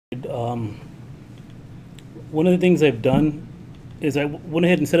one of the things I've done is I went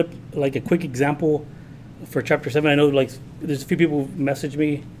ahead and set up like a quick example for chapter 7. I know like there's a few people who messaged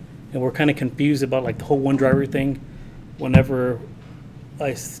me and were kind of confused about like the whole OneDriver thing whenever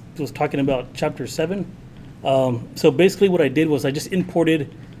was talking about chapter 7. So basically what I did was I just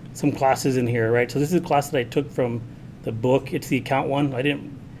imported some classes in here, right? So this is a class that I took from the book. It's the account one. I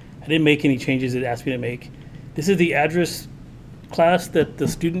didn't make any changes it asked me to make. This is the address class that the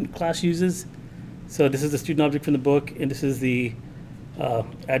student class uses. So this is the student object from the book, and this is the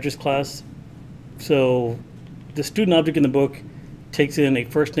address class. So the student object in the book takes in a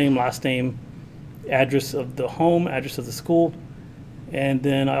first name, last name, address of the home, address of the school, and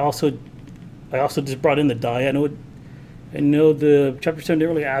then I also just brought in the die. I know the chapter 7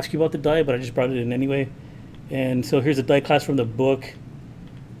 didn't really ask you about the die, but I just brought it in anyway. And so here's a die class from the book.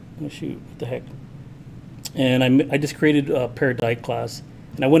 Oh shoot, what the heck? And I just created a pair die class,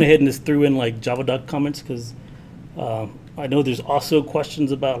 and I went ahead and just threw in like Java doc comments because I know there's also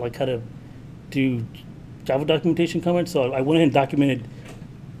questions about like how to do Java documentation comments. So I went ahead and documented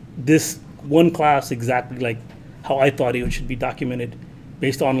this one class exactly like how I thought it should be documented,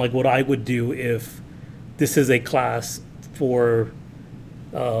 based on like what I would do if this is a class for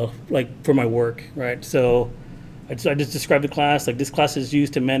like for my work, right? So I just described the class. Like this class is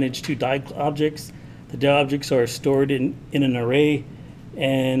used to manage 2 die objects. The die objects are stored in an array,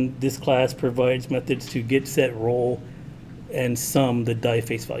 and this class provides methods to get, set, roll, and sum the die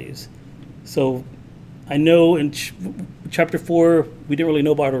face values. So I know in chapter 4 we didn't really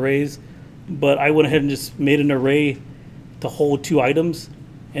know about arrays, but I went ahead and just made an array to hold 2 items,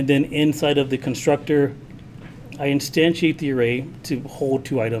 and then inside of the constructor I instantiate the array to hold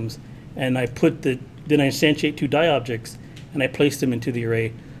 2 items, and then I instantiate 2 die objects and I place them into the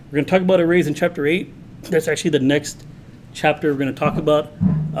array. We're going to talk about arrays in chapter 8. That's actually the next chapter we're going to talk about.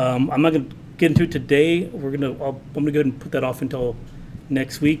 I'm not going to get into it today. I'm going to go ahead and put that off until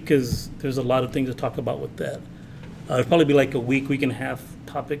next week because there's a lot of things to talk about with that. It'll probably be like a week and a half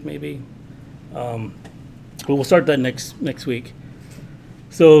topic maybe. But we'll start that next week.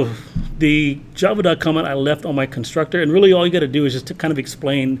 So the Java comment I left on my constructor, and really all you got to do is just to kind of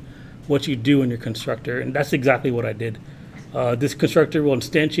explain what you do in your constructor, and that's exactly what I did. This constructor will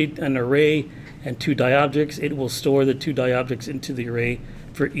instantiate an array and 2 die objects. It will store the 2 die objects into the array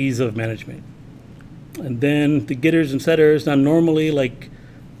for ease of management. And then the getters and setters. Now normally, like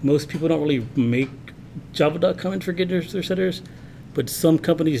most people don't really make Java comments for getters or setters, but some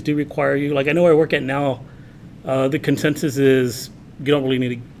companies do require you. Like I know where I work at now, the consensus is you don't really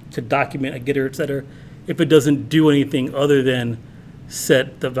need to document a getter or setter if it doesn't do anything other than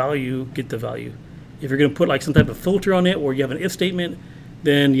set the value, get the value. If you're going to put like some type of filter on it, or you have an if statement,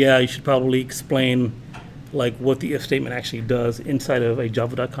 then yeah, you should probably explain like what the if statement actually does inside of a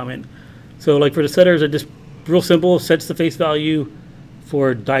Java comment. So like for the setters, I just real simple, sets the face value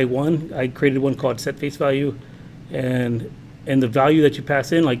for die 1. I created one called set face value, and the value that you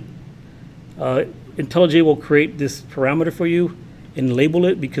pass in, like IntelliJ will create this parameter for you and label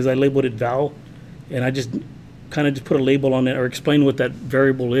it, because I labeled it val, and I just kind of just put a label on it or explain what that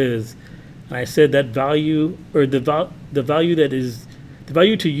variable is. And I said that value, or the value that is the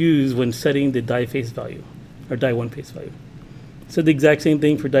value to use when setting the die face value, or die 1 face value. Said the exact same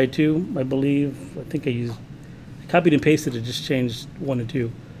thing for die 2, I believe. I think I copied and pasted it, just changed 1 and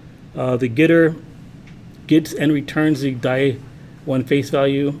 2. The getter gets and returns the die 1 face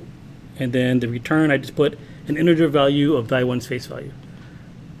value, and then the return, I just put an integer value of die 1's face value.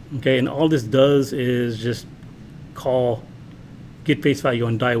 Okay, and all this does is just call get face value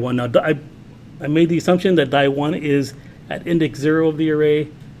on die 1. Now I made the assumption that die 1 is at index 0 of the array,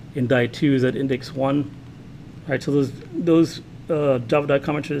 and die 2 is at index 1. All right, so those Java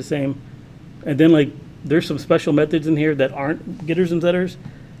comments are the same. And then like there's some special methods in here that aren't getters and setters.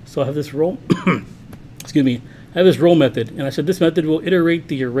 So I have this roll, excuse me, I have this roll method, and I said this method will iterate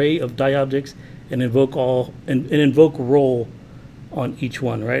the array of die objects and invoke invoke roll on each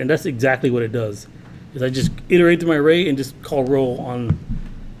one, right? And that's exactly what it does. Is I just iterate through my array and just call roll on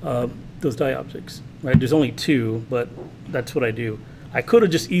those die objects, right? There's only 2, but that's what I do. I could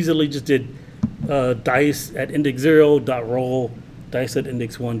have just easily just did dice at index 0 dot roll, dice at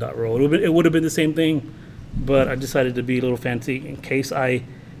index 1 dot roll. It would have been the same thing, but I decided to be a little fancy in case I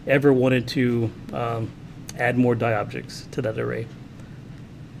ever wanted to add more die objects to that array.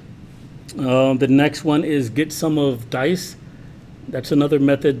 The next one is get sum of dice. That's another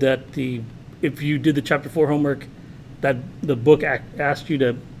method that if you did the chapter 4 homework, that the book asked you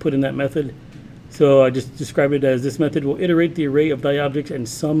to put in that method. So I just described it as this method will iterate the array of die objects and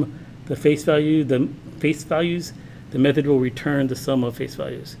sum the face values. The method will return the sum of face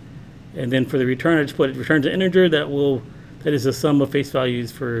values. And then for the return, I just put returns an integer that is the sum of face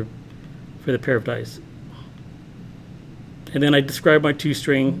values for the pair of dice. And then I describe my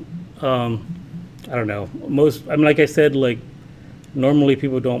toString. I don't know. Like I said, like normally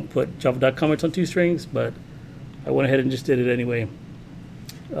people don't put Java comments on toStrings, but I went ahead and just did it anyway.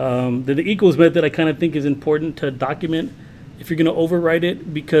 The equals method I kind of think is important to document if you're going to overwrite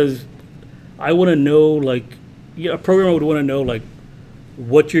it, because I want to know, like, a programmer would want to know, like,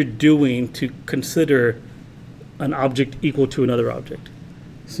 what you're doing to consider an object equal to another object.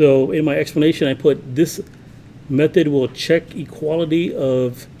 So in my explanation, I put this method will check equality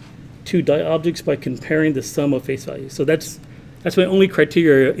of two die objects by comparing the sum of face values. So that's my only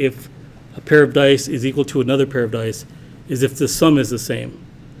criteria if a pair of dice is equal to another pair of dice, is if the sum is the same.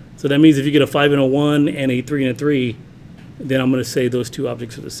 So that means if you get a 5 and a 1 and a 3 and a 3, then I'm going to say those two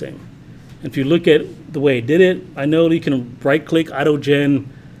objects are the same. And if you look at the way I did it, I know you can right-click auto-gen.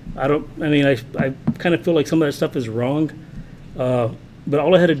 I kind of feel like some of that stuff is wrong. But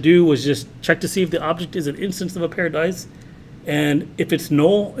all I had to do was just check to see if the object is an instance of a pair of dice. And if it's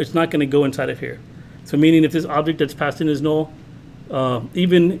null, it's not going to go inside of here. So meaning if this object that's passed in is null,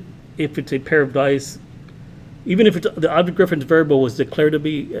 even if it's a pair of dice, even if the object reference variable was declared to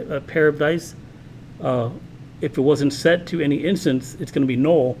be a pair of dice, if it wasn't set to any instance, it's going to be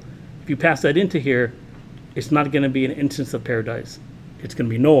null. If you pass that into here, it's not going to be an instance of pair of dice. It's going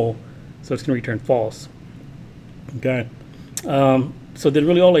to be null, so it's going to return false. Okay. So then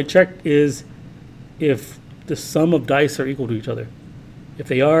really all I check is if the sum of dice are equal to each other. If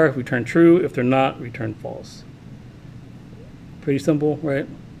they are, return true. If they're not, return false. Pretty simple, right?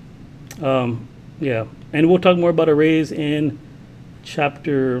 Yeah. And we'll talk more about arrays in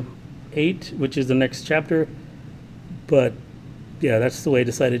chapter 8, which is the next chapter. But yeah, that's the way I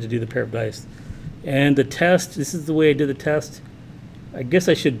decided to do the pair of dice. And the test, this is the way I did the test. I guess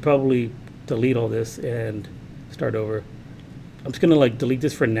I should probably delete all this and start over. I'm just gonna delete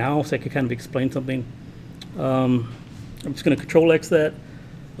this for now so I can kind of explain something. I'm just gonna Control X that.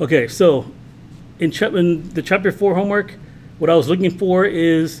 Okay, so in the chapter 4 homework, what I was looking for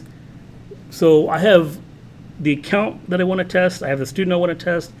is, so I have the account that I want to test, I have the student I want to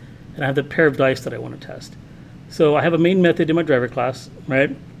test, and I have the pair of dice that I want to test. So I have a main method in my driver class,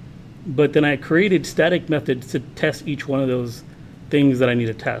 right? But then I created static methods to test each one of those things that I need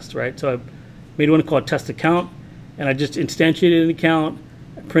to test, right? So I made one called test account, and I just instantiated an account,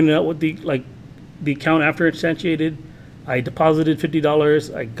 I printed out what the account after instantiated, I deposited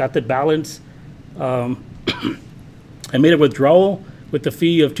 $50, I got the balance, I made a withdrawal with the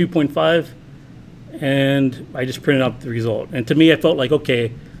fee of 2.5, and I just printed out the result. And to me, I felt like,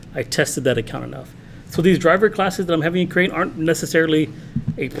 okay, I tested that account enough. So these driver classes that I'm having you create aren't necessarily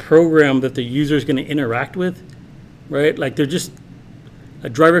a program that the user is going to interact with, right? Like they're just a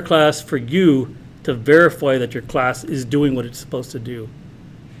driver class for you to verify that your class is doing what it's supposed to do.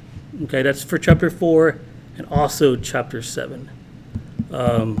 Okay, that's for chapter 4 and also chapter 7.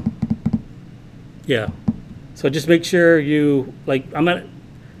 Yeah, so just make sure you, I'm not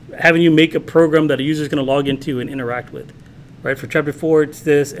having you make a program that a user is going to log into and interact with, right? For chapter 4, it's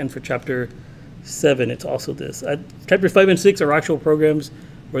this, and for chapter 7, it's also this. Chapter 5 and 6 are actual programs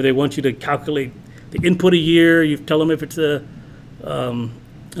where they want you to calculate the input a year. You tell them if it's a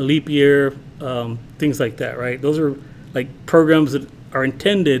leap year, things like that, right? Those are programs that are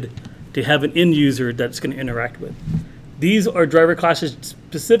intended to have an end user that's going to interact with. These are driver classes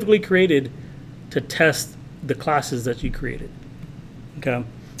specifically created to test the classes that you created. Okay.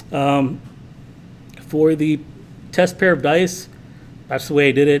 For the test pair of dice, that's the way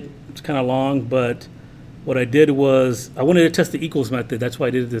I did it. It's kind of long, but what I did was I wanted to test the equals method. That's why I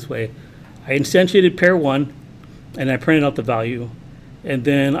did it this way. I instantiated pair 1, and I printed out the value. And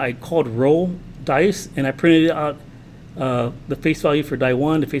then I called roll dice, and I printed out the face value for die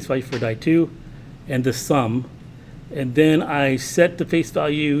 1, the face value for die 2, and the sum. And then I set the face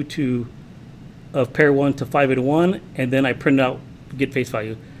value of pair 1 to 5 and 1, and then I printed out get face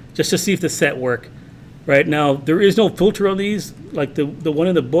value, just to see if the set work. Right now, there is no filter on these, like the one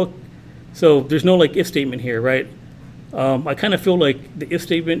in the book. So there's no if statement here, right? I kind of feel like the if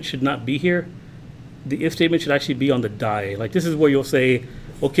statement should not be here. The if statement should actually be on the die. This is where you'll say,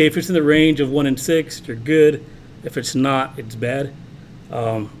 okay, if it's in the range of 1 and 6, you're good. If it's not, it's bad.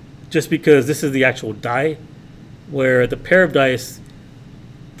 Just because this is the actual die, where the pair of dice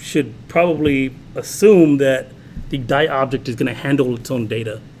should probably assume that the die object is going to handle its own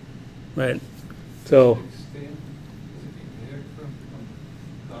data, right? So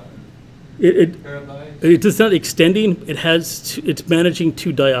it's not extending. It's managing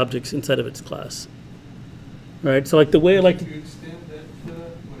 2 die objects inside of its class, right? So the way I like to. You extend that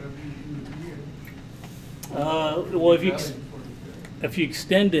whatever you well, if you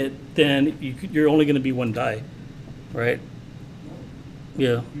extend it, then you're only going to be one die, right?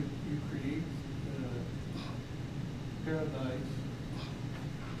 Yeah. You create a paradise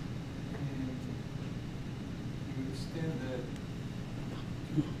and you extend that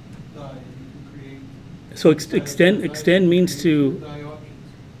die. You can create. So extend means to Die options.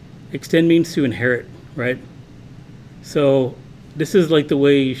 extend means to inherit, right? So this is like the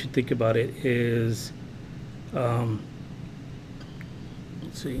way you should think about it is, let's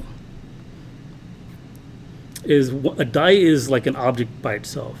see, a die is like an object by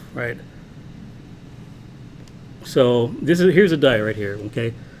itself, right? So here's a die right here,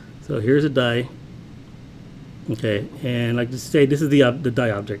 okay? So here's a die, okay, and like to say this is the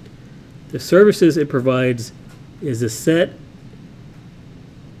die object. The services it provides is the set,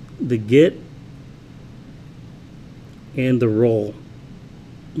 the get, and the roll,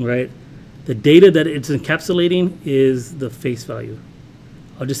 right? The data that it's encapsulating is the face value.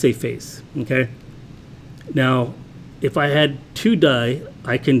 I'll just say face, okay? Now, if I had two die,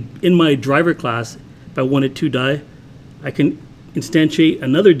 I can, in my driver class, if I wanted two die, I can instantiate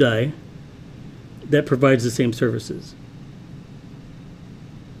another die that provides the same services,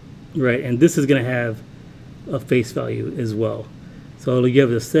 right? And this is gonna have a face value as well. So you have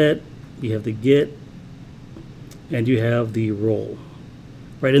the set, you have the get, and you have the roll,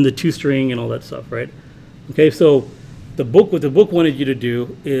 right? And the toString and all that stuff, right? Okay, so what the book wanted you to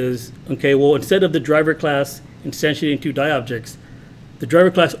do is, okay, well, instead of the driver class instantiating two die objects, the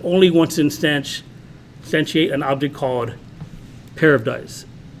driver class only wants to instantiate an object called pair of dice.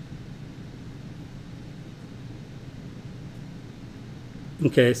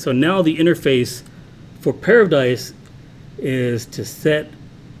 Okay, so now the interface for pair of dice is to set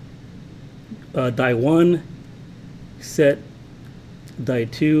die 1, set die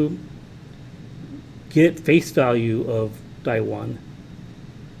 2, get face value of die 1,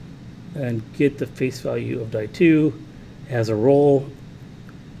 and get the face value of die 2, has a roll,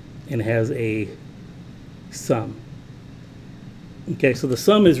 and has a sum. Okay, so the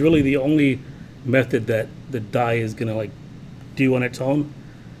sum is really the only method that the die is gonna like do on its own,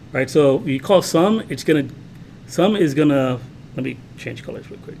 right? So you call sum, sum is gonna, let me change colors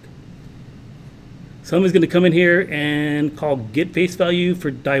real quick. Sum is gonna come in here and call get face value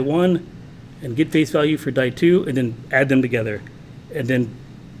for die 1 and get face value for die 2, and then add them together, and then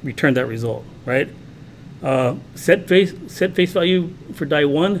return that result, right? Set face value for die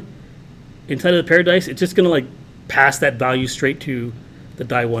 1 inside of the pair dice, it's just gonna like pass that value straight to the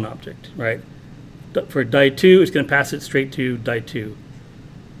die 1 object, right? For die 2, it's gonna pass it straight to die 2.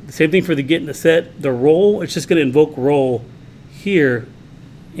 The same thing for the get and the set. The roll, it's just gonna invoke roll here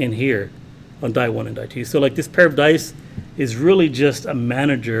and here on die 1 and die 2. So like this pair of dice is really just a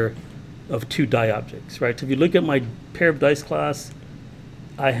manager of two die objects, right? So if you look at my pair of dice class,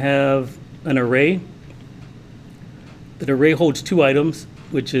 I have an array. That array holds two items,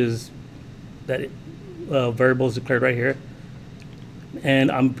 which is that variables declared right here.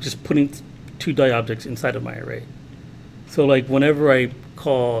 And I'm just putting two die objects inside of my array. So like whenever I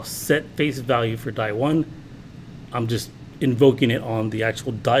call set face value for die 1, I'm just invoking it on the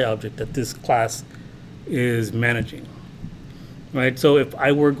actual die object that this class is managing. Right, so if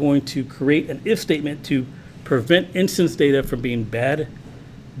I were going to create an if statement to prevent instance data from being bad,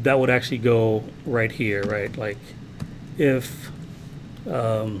 that would actually go right here, right? Like if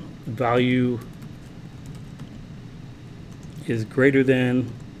value is greater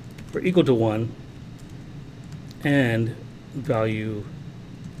than or equal to 1 and value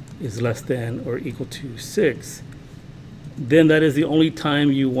is less than or equal to 6, then that is the only time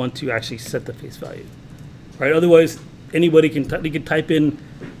you want to actually set the face value, right? Otherwise, anybody can type in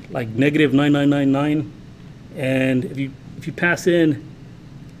like -9999, and if you pass in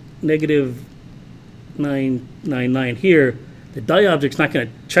 -999 here, the die object's not going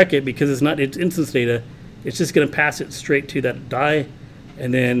to check it because it's instance data. It's just going to pass it straight to that die,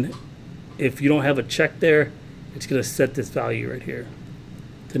 and then if you don't have a check there, it's going to set this value right here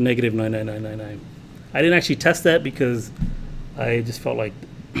to -99999. I didn't actually test that because I just felt like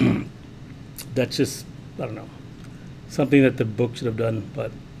that's just, I don't know, something that the book should have done,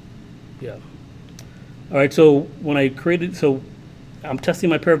 but yeah. All right, so when I created, so I'm testing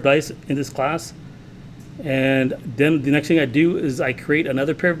my pair of dice in this class, and then the next thing I do is I create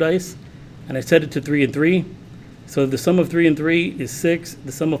another pair of dice, and I set it to 3 and 3. So the sum of 3 and 3 is 6.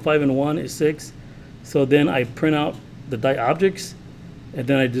 The sum of 5 and 1 is 6. So then I print out the die objects, and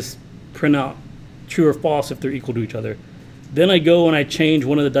then I just print out true or false if they're equal to each other. Then I go and I change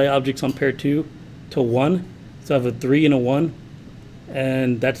one of the die objects on pair 2 to 1. So I have a 3 and a 1,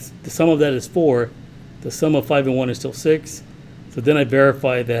 and that's the sum of that is 4. The sum of 5 and 1 is still 6. So then I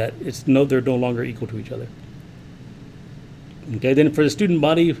verify that they're no longer equal to each other. Okay, then for the student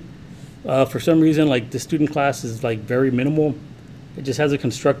body, for some reason, like the student class is like very minimal. It just has a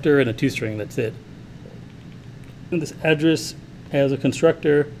constructor and a toString, that's it. And this address has a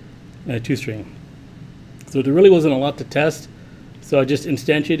constructor and a toString. So there really wasn't a lot to test. So I just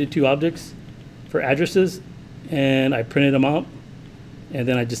instantiated 2 objects for addresses, and I printed them out. And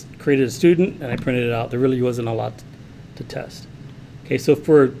then I just created a student, and I printed it out. There really wasn't a lot to test. Okay, so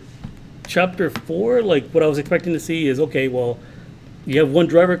for chapter 4, like what I was expecting to see is, okay, well, you have one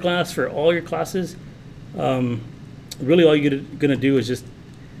driver class for all your classes. Really all you're gonna do is just,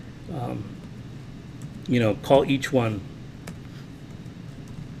 call each one.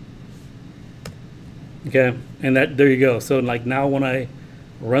 Okay, and there you go. So like now when I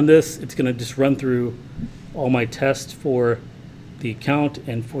run this, it's gonna just run through all my tests for the account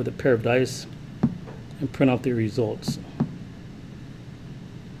and for the pair of dice and print out the results.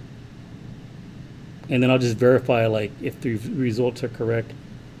 And then I'll just verify like if the results are correct,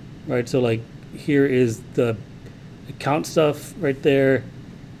 right? So like here is the account stuff right there.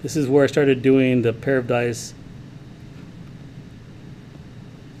 This is where I started doing the pair of dice.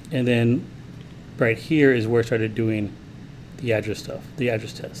 And then right here is where I started doing the address stuff, the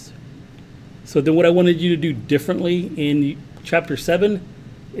address test. So then what I wanted you to do differently in chapter 7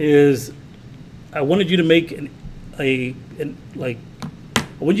 is I wanted you to make I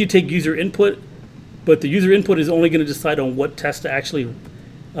want you to take user input, but the user input is only going to decide on what test to actually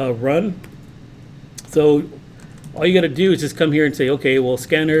run. So all you got to do is just come here and say, okay, well,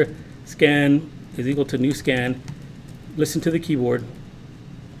 scanner scan is equal to new scan. Listen to the keyboard.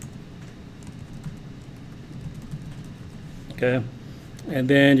 Okay, and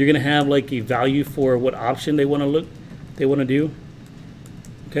then you're going to have like a value for what option they want to do.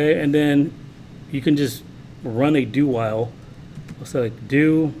 Okay, and then you can just run a do while. So like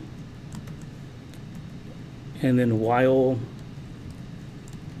do, and then while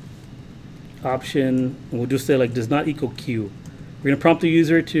option, and we'll just say like does not equal Q. We're going to prompt the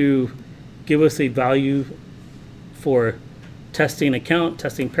user to give us a value for testing account,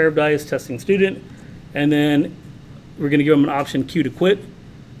 testing pair of dice, testing student, and then we're going to give them an option Q to quit.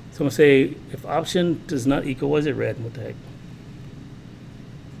 So I'm going to say if option does not equal, what is it red? What the heck?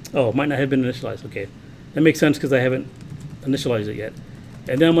 Oh, it might not have been initialized. Okay, that makes sense because I haven't initialized it yet.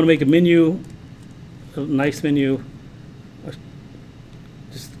 And then I'm going to make a menu, a nice menu,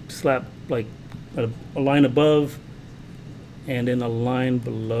 just slap like a line above and then a line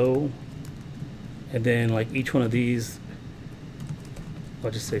below, and then like each one of these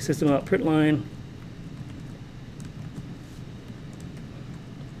I'll just say system out print line,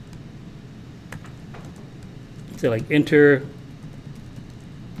 say like enter,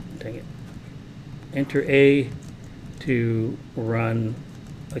 dang it, enter A to run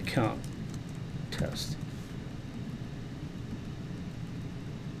account test.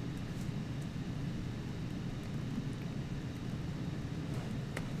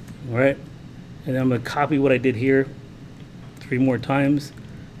 All right, and then I'm going to copy what I did here 3 more times.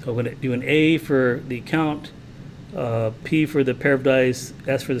 So I'm going to do an A for the account, P for the pair of dice,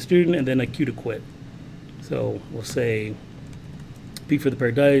 S for the student, and then a Q to quit. So we'll say P for the pair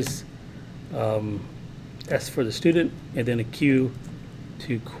of dice, S for the student, and then a Q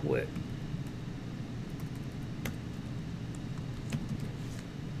to quit.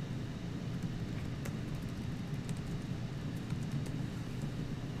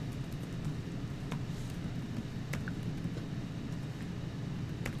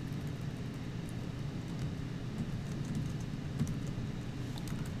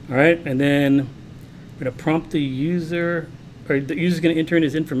 All right, and then we're going to prompt the user, or the user's going to enter in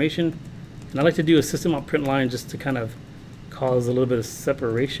his information. And I like to do a system out print line just to kind of cause a little bit of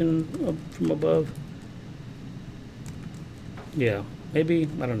separation from above. Yeah, maybe,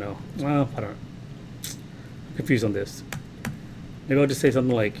 I don't know. Well, I don't know. I'm confused on this. Maybe I'll just say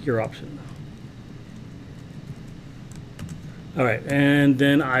something like your option. All right, and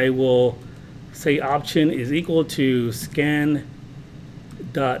then I will say option is equal to scan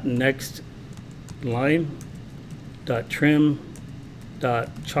dot next line dot trim dot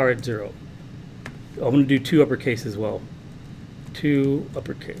chart 0. I'm going to do 2 uppercase as well. 2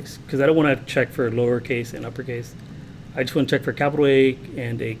 uppercase, because I don't want to check for lowercase and uppercase. I just want to check for capital A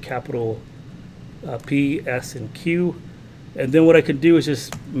and a capital P, S, and Q. And then what I could do is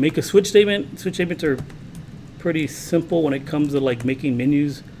just make a switch statement. Switch statements are pretty simple when it comes to like making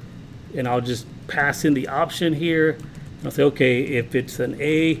menus. And I'll just pass in the option here. I'll say, okay, if it's an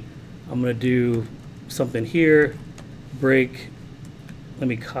A, I'm going to do something here, break. Let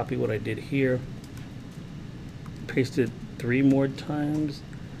me copy what I did here. paste it 3 more times.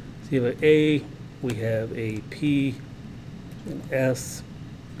 So you have an A, we have a P, an S,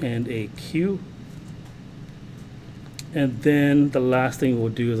 and a Q. And then the last thing we'll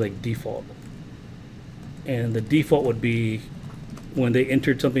do is like default. And the default would be when they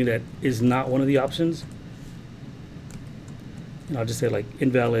entered something that is not one of the options. And I'll just say like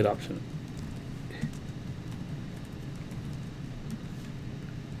invalid option.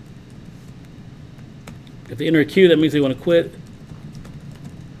 If they enter a Q, that means they want to quit.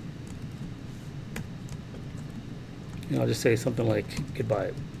 And I'll just say something like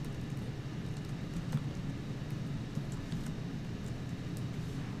goodbye.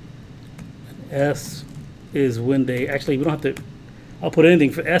 S is when they actually, we don't have to, I'll put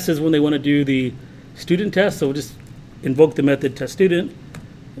anything. For S is when they want to do the student test, so we'll just invoke the method test student.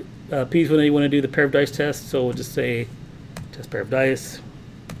 P is when they want to do the pair of dice test, so we'll just say test pair of dice.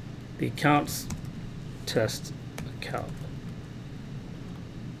 The accounts test account.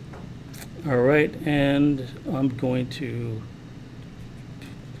 All right, and I'm going to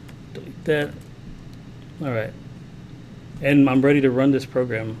delete that. All right, and I'm ready to run this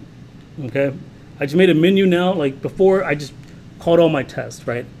program. Okay, I just made a menu now. Like before, I just called all my tests,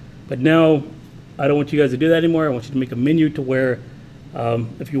 right? But now I don't want you guys to do that anymore. I want you to make a menu to where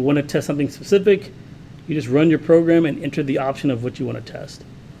if you want to test something specific, you just run your program and enter the option of what you want to test.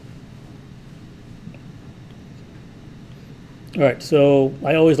 All right, so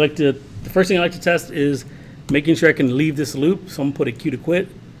I always like to, the first thing I like to test is making sure I can leave this loop. So I'm gonna put a Q to quit,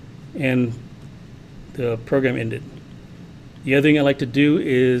 and the program ended. The other thing I like to do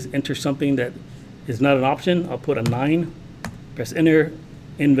is enter something that is not an option. I'll put a 9, press enter,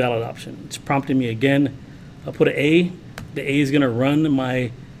 invalid option. It's prompting me again. I'll put an A. The A is gonna run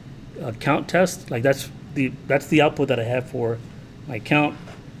my count test. Like that's the output that I have for my count.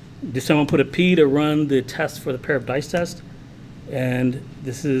 This time I'll put a P to run the test for the pair of dice test. And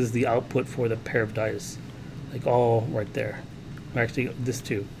this is the output for the pair of dice, like all right there. Actually, this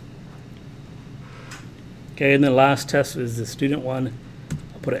too. Okay, and the last test is the student one.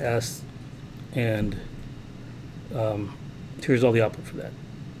 I'll put an S, and here's all the output for that.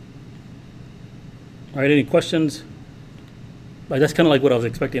 All right, any questions? Like that's kind of like what I was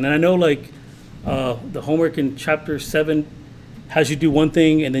expecting. And I know like the homework in chapter 7 has you do one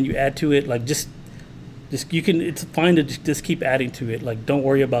thing and then you add to it. Like just you can, it's fine to just keep adding to it. Like don't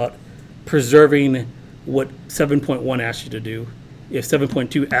worry about preserving what 7.1 asked you to do if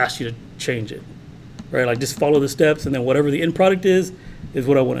 7.2 asked you to change it, right? Like just follow the steps, and then whatever the end product is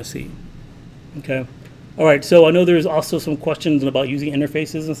what I want to see. Okay. All right. So I know there's also some questions about using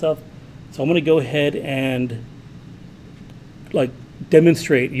interfaces and stuff. So I'm going to go ahead and like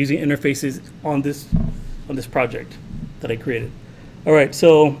demonstrate using interfaces on this project that I created. All right.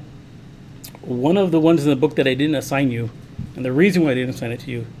 So one of the ones in the book that I didn't assign you, and the reason why I didn't assign it to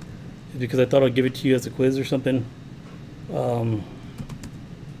you is because I thought I'd give it to you as a quiz or something,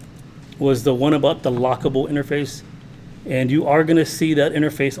 was the one about the lockable interface. And you are going to see that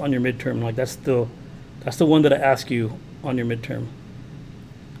interface on your midterm. Like that's the one that I ask you on your midterm.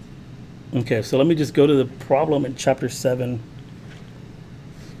 Okay, so let me just go to the problem in chapter 7.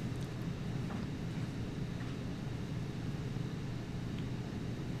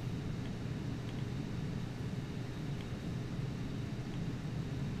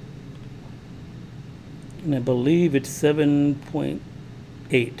 And I believe it's 7.8.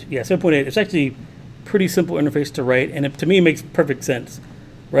 Yeah, 7.8. It's actually pretty simple interface to write, and to me it makes perfect sense,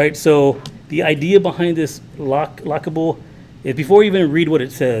 right? So the idea behind this lockable is, before you even read what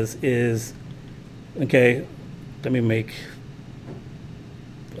it says, is, okay, let me make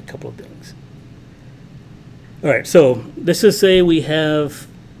a couple of things. All right, so let's just say we have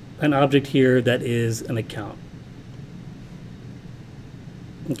an object here that is an account.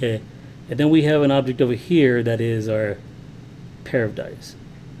 Okay, and then we have an object over here that is our pair of dice.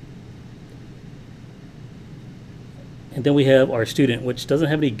 And then we have our student, which doesn't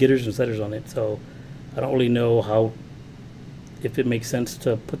have any getters and setters on it, so I don't really know if it makes sense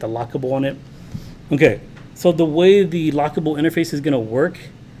to put the lockable on it. Okay, so the way the lockable interface is going to work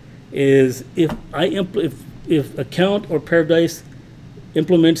is if account or pair of dice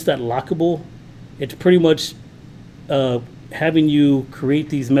implements that lockable, it's pretty much having you create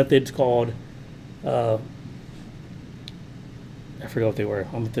these methods called I forgot what they were.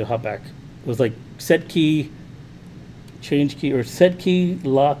 I'm going to hop back. It was like set key, change key, or set key,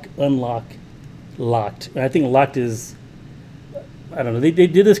 lock, unlock, locked. And I think locked is, I don't know. They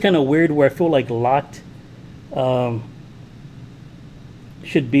did this kind of weird where I feel like locked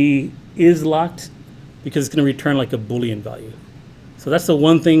should be is locked because it's going to return like a Boolean value. So that's the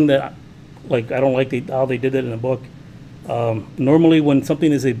one thing that like I don't like how they did that in the book. Normally, when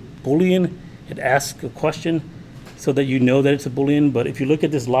something is a Boolean, it asks a question so that you know that it's a Boolean. But if you look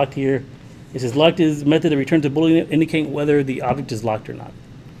at this locked here, it says locked is method that returns a Boolean indicating whether the object is locked or not.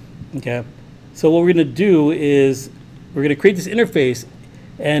 Okay, so what we're going to do is we're going to create this interface,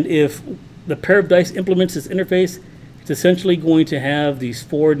 and if the pair of dice implements this interface, it's essentially going to have these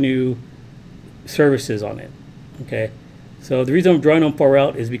 4 new services on it. Okay, so the reason I'm drawing them far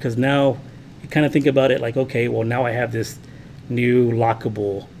out is because now you kind of think about it like, okay, well now I have this new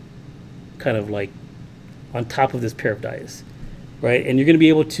lockable kind of like on top of this pair of dice, right? And you're going to be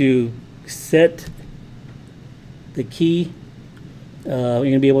able to set the key. You're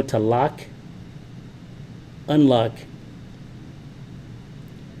going to be able to lock, unlock,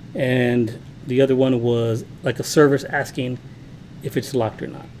 and the other one was like a service asking if it's locked or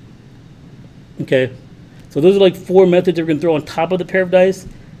not. Okay, so those are like 4 methods that we're going to throw on top of the pair of dice.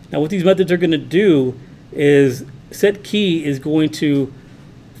 Now what these methods are going to do is set key is going to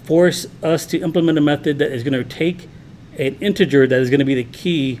force us to implement a method that is going to take an integer that is going to be the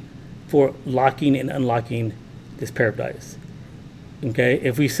key for locking and unlocking this pair of dice. Okay,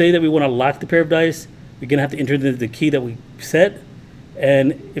 if we say that we want to lock the pair of dice, we're going to have to enter the key that we set,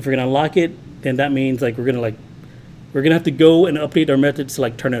 and if we're going to unlock it, then that means like we're going to have to go and update our methods to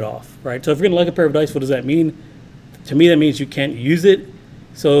like turn it off, right? So if you're going to lock a pair of dice, what does that mean? To me, that means you can't use it.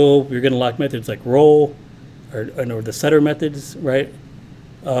 So you're going to lock methods like roll or the setter methods, right?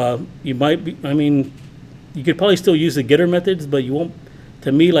 You might be, I mean, you could probably still use the getter methods, but you won't.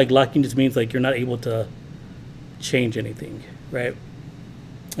 To me, like locking just means like you're not able to change anything, right?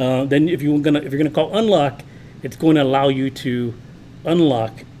 Then if you're gonna call unlock, it's going to allow you to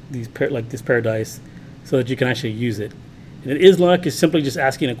unlock these this pair of dice so that you can actually use it. And it is lock is simply just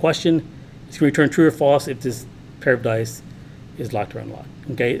asking a question. It's going to return true or false if this pair of dice is locked or unlocked.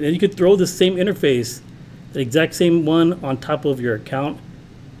 Okay, then you could throw the same interface, the exact same one on top of your account,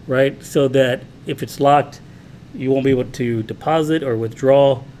 right? So that if it's locked, you won't be able to deposit or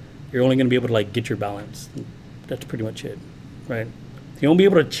withdraw. You're only going to be able to like get your balance. That's pretty much it, right? You won't be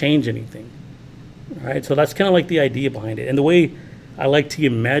able to change anything, right? So that's kind of like the idea behind it. And the way I like to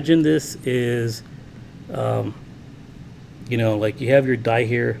imagine this is, you know, like you have your die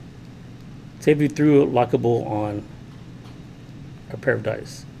here. Say if you threw a lockable on a pair of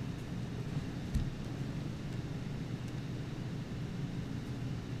dice.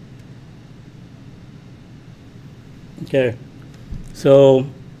 Okay, so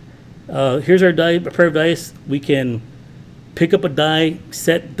here's our die, a pair of dice. We can pick up a die,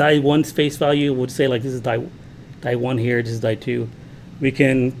 set die 1's face value. We'll say like this is die 1 here, this is die 2. We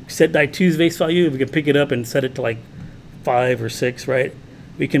can set die 2's face value. We can pick it up and set it to like 5 or 6, right?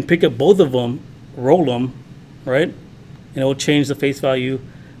 We can pick up both of them, roll them, right? And it will change the face value.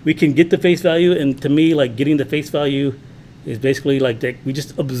 We can get the face value, and to me, like getting the face value is basically like we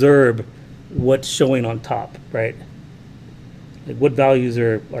just observe what's showing on top, right? Like what values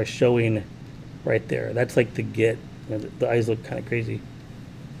are showing right there. That's like the get. The eyes look kind of crazy.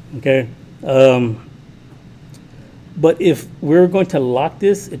 Okay. But if we're going to lock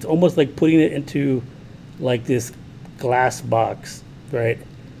this, it's almost like putting it into like this glass box, right?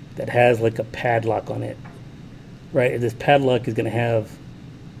 That has like a padlock on it, right? And this padlock is going to have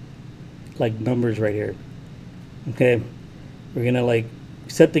like numbers right here. Okay. We're going to like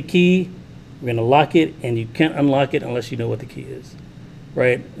set the key. We're going to lock it, and you can't unlock it unless you know what the key is,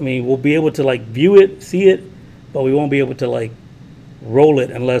 right? I mean, we'll be able to like view it, see it, but we won't be able to like roll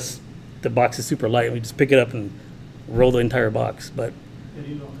it unless the box is super light. We just pick it up and roll the entire box. But And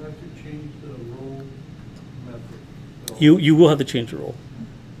you don't have to change the roll method. at all. you will have to change the roll.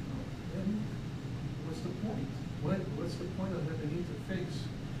 Then what's the point? What's the point of having an interface?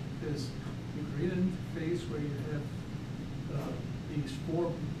 Because you create an interface where you have these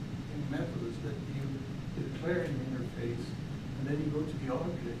 4 methods that you declare in the interface, and then you go to the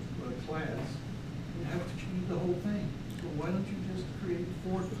object or the class, you have to change the whole thing. So why don't you just create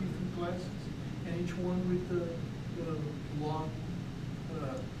 4 different classes, and each one with the long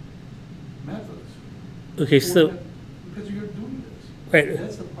methods? Okay, so Because you're doing this. right,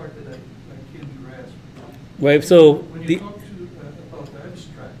 That's the part that I can't grasp. right. So When the you talk about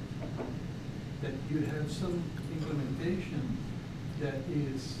abstract, that you have some implementation that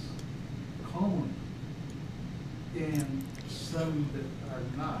is common and some that are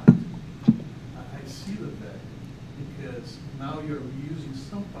not. I see that because now you're using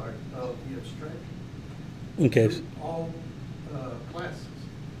some part of the abstraction. okay. to all classes.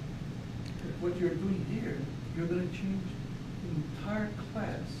 What you're doing here, you're going to change the entire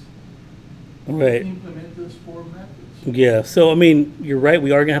class Right. implement those four methods. Yeah. So I mean, you're right.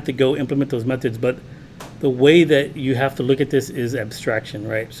 We are gonna have to go implement those methods, but the way that you have to look at this is abstraction,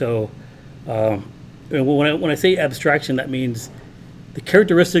 right? So and when I say abstraction, that means the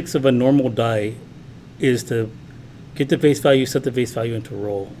characteristics of a normal die is to get the face value, set the face value into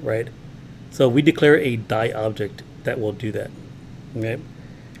roll, right? So we declare a die object that will do that. Okay.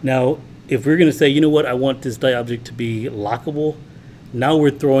 Now, if we're going to say, you know what, I want this die object to be lockable, now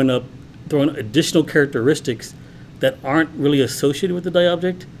we're throwing additional characteristics that aren't really associated with the die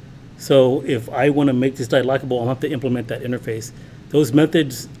object. So if I want to make this die lockable, I'll have to implement that interface. Those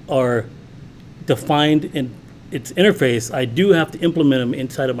methods are defined in its interface. I do have to implement them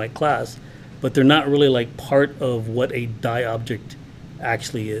inside of my class, but they're not really like part of what a die object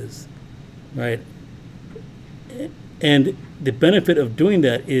actually is, right? And the benefit of doing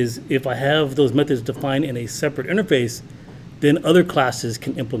that is if I have those methods defined in a separate interface, then other classes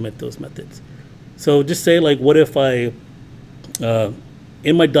can implement those methods. So just say like, what if I,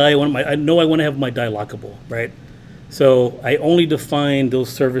 in my die, I know I want to have my die lockable, right? So I only define those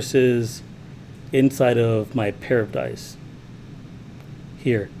services inside of my pair of dice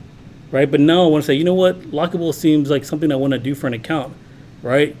here, right? But now I want to say, you know what, lockable seems like something I want to do for an account,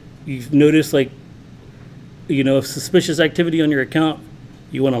 right? You've noticed like, you know, suspicious activity on your account,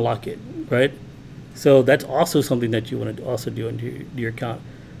 you want to lock it, right? So that's also something that you want to also do into your account.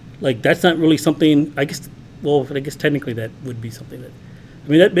 Like that's not really something, I guess, well, I guess technically that would be something that, I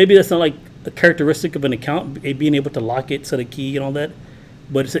mean, that maybe that's not like a characteristic of an account, being able to lock it, set a key and all that,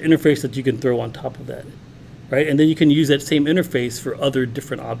 but it's an interface that you can throw on top of that, right? And then you can use that same interface for other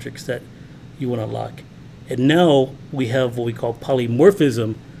different objects that you want to lock. And now we have what we call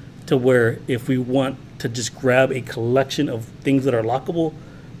polymorphism, to where if we want to just grab a collection of things that are lockable,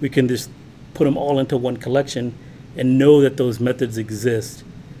 we can just put them all into one collection and know that those methods exist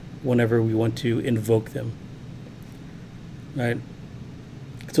whenever we want to invoke them, right?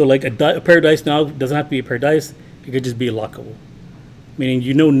 So like a pair of dice now doesn't have to be a pair of dice, it could just be lockable. Meaning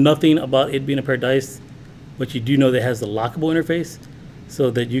you know nothing about it being a pair of dice, but you do know that it has the lockable interface so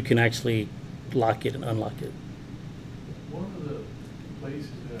that you can actually lock it and unlock it. One of the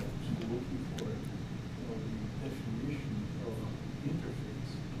places that I was looking for the definition of an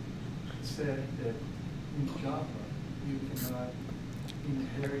interface said that in Java you cannot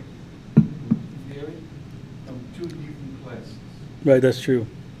inherit from two different classes. Right, that's true.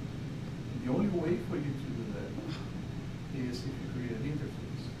 The only way for you to do that is if you create an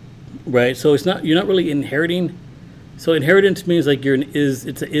interface. Right, so it's not, you're not really inheriting. So inheritance means like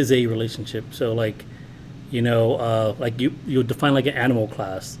it's a relationship. So like, you know, like you'll define like an animal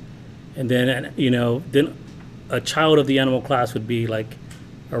class, and then then a child of the animal class would be like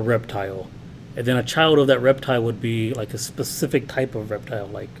a reptile, and then a child of that reptile would be like a specific type of reptile,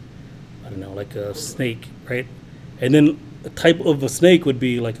 like I don't know, like a snake, right? And then a type of a snake would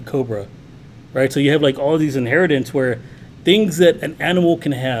be like a cobra, right? So you have like all these inheritance where things that an animal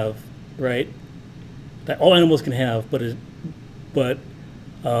can have, right? That all animals can have, but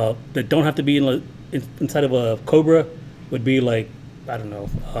that don't have to be inside of a cobra would be like, I don't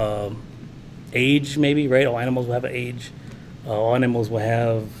know, age maybe, right? All animals will have an age. All animals will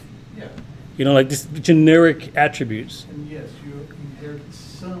have, Yeah. you know, like just generic attributes. And yes, you inherit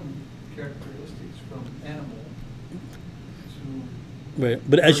some characteristics from animal to Right.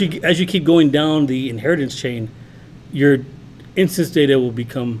 But as you keep going down the inheritance chain, your instance data will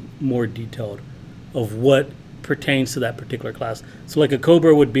become more detailed of what pertains to that particular class. So like a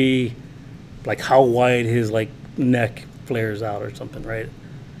cobra would be like how wide his like neck flares out or something, right?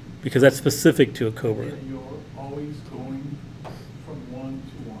 Because that's specific to a cobra. and you're always going from one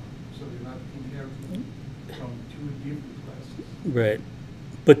to one. So you're not inheriting from two different classes. Right.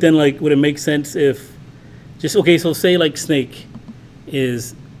 But then like would it make sense if just okay, so say like snake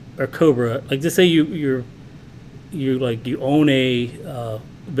is or cobra, like just say you own a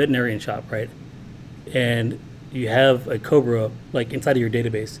veterinarian shop, right? And you have a cobra like inside of your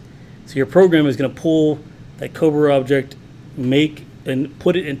database. So your program is going to pull that cobra object, make and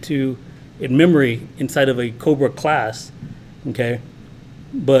put it in memory inside of a cobra class, okay?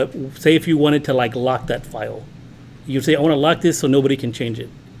 But say if you wanted to like lock that file, you say I want to lock this so nobody can change it.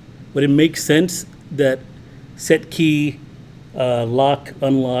 Would it make sense that set key, lock,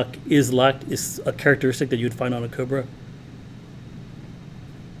 unlock, is locked is a characteristic that you'd find on a cobra?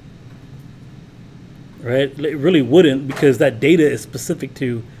 Right? It really wouldn't, because that data is specific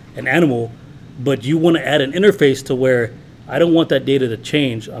to an animal, but you want to add an interface to where I don't want that data to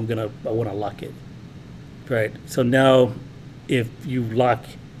change. I want to lock it. Right? So now if you lock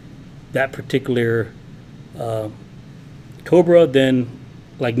that particular cobra, then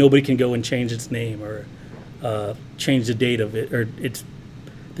Like nobody can go and change its name or change the date of it, or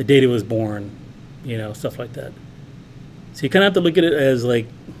the date it was born, stuff like that. So you kind of have to look at it as like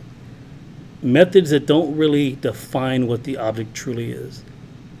methods that don't really define what the object truly is.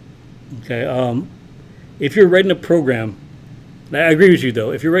 Okay. If you're writing a program, and I agree with you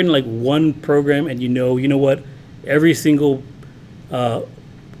though. If you're writing like one program and you know what, every single die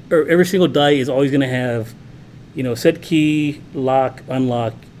is always going to have, set key, lock,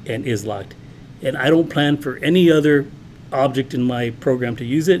 unlock, and is locked, and I don't plan for any other object in my program to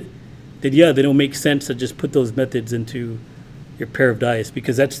use it, then yeah, then it'll make sense to just put those methods into your pair of dice,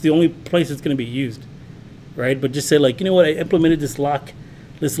 because that's the only place it's going to be used, right? But just say like, you know what, I implemented this lock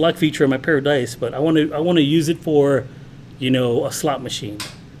feature in my pair of dice, but I want to use it for, a slot machine,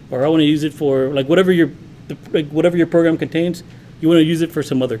 or I want to use it for like whatever your program contains. You want to use it for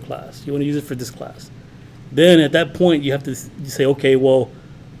some other class. You want to use it for this class. Then at that point you have to say, okay, well,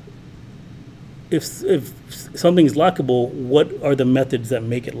 if something's lockable, what are the methods that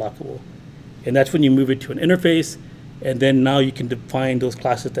make it lockable? And that's when you move it to an interface, and then now you can define those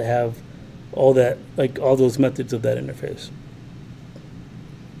classes to have all that, like all those methods of that interface.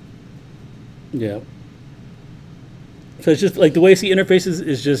 Yeah. So it's just like the way I see interfaces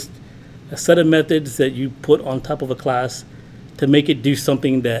is just a set of methods that you put on top of a class to make it do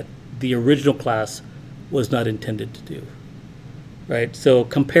something that the original class was not intended to do, right? So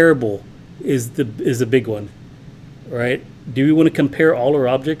comparable is a big one, right? Do we want to compare all our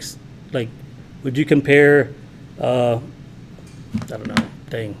objects? Like, would you compare, I don't know,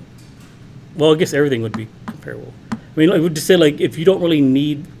 dang. Well, I guess everything would be comparable. I mean, I would just say like if you don't really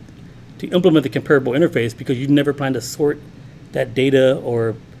need to implement the comparable interface because you never plan to sort that data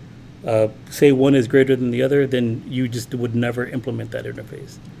or say one is greater than the other, then you just would never implement that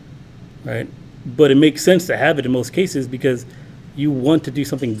interface, right? But it makes sense to have it in most cases because you want to do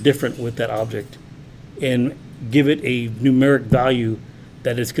something different with that object and give it a numeric value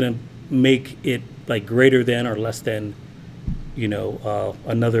that is going to make it like greater than or less than,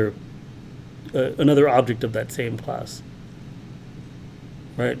 another object of that same class,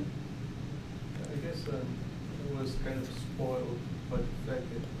 right? I guess I was kind of spoiled by the fact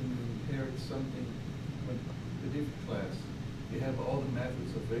that when you inherit something with a different class, you have all the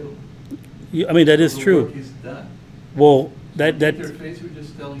methods available. Yeah, I mean, that is the true. Work is done. Well, that interface, you're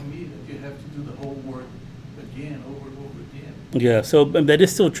just telling me that you have to do the whole work again, over and over again. yeah. So that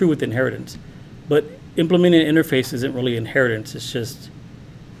is still true with inheritance, but implementing an interface isn't really inheritance. It's just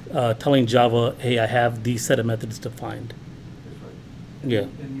telling Java, hey, I have these set of methods defined. That's right. Yeah.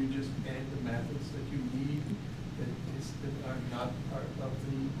 And you just add the methods that you need that are not part of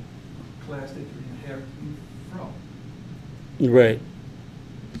the class that you're inheriting from. Right.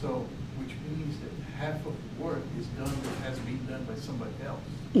 So, which means that half of the work is done that has been done by somebody else.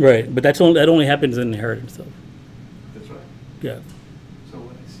 Right. But that only happens in inheritance, though. That's right. Yeah. So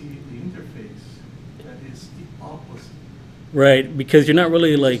when I see the interface, that is the opposite. Right. Because you're not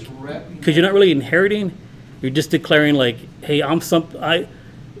really like, It's wrapping because you're not really inheriting. You're just declaring like, hey, I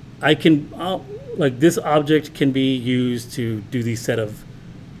can like this object can be used to do these set of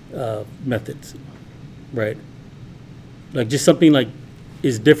methods, right? Like just something like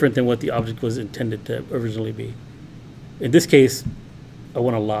is different than what the object was intended to originally be. In this case, I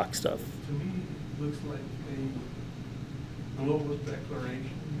want to lock stuff. To me, it looks like a global declaration.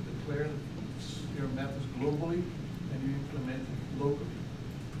 You declare your methods globally and you implement it locally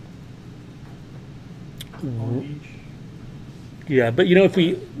on each. Yeah, but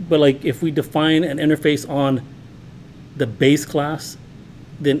if we define an interface on the base class,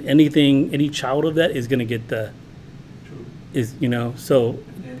 then any child of that is going to get the True. So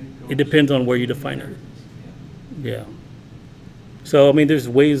And then it goes depends on where you to define it. inheritance. Yeah. So I mean, there's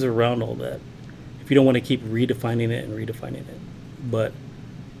ways around all that if you don't want to keep redefining it. But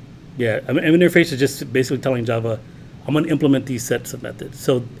yeah, I mean, an interface is just basically telling Java, I'm going to implement these sets of methods.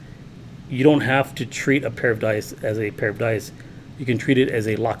 So you don't have to treat a pair of dice as a pair of dice. You can treat it as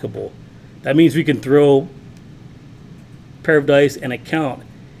a lockable. That means we can throw pair of dice and account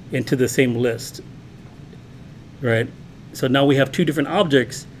into the same list, right? So now we have two different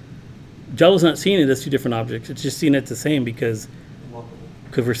objects. Java's not seeing it as two different objects. It's just seeing it the same because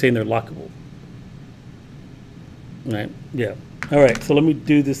we're saying they're lockable. Right? Yeah. All right. So let me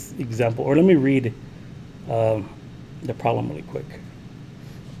do this example, or let me read the problem really quick.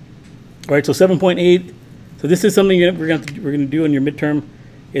 All right. So 7.8. So this is something that we're going to do in your midterm.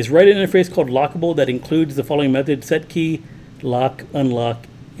 Is write an interface called Lockable that includes the following methods: set key, lock, unlock,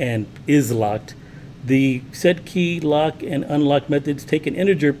 and is locked. The set key, lock, and unlock methods take an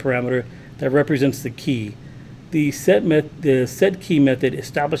integer parameter that represents the key. The set key method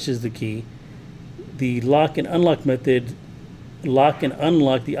establishes the key. The lock and unlock method lock and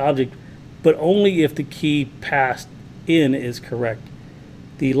unlock the object, but only if the key passed in is correct.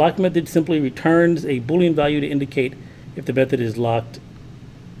 The lock method simply returns a Boolean value to indicate if the method is locked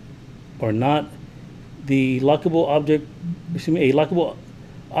or not. A lockable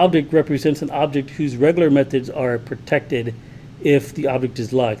object represents an object whose regular methods are protected if the object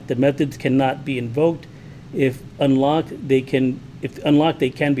is locked. The methods cannot be invoked. If unlocked, they can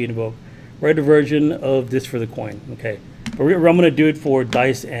be invoked. Write a version of this for the coin. Okay, but I'm going to do it for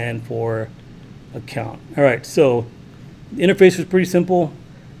dice and for account. All right, so the interface was pretty simple.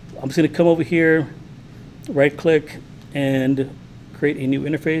 I'm just going to come over here, right click, and create a new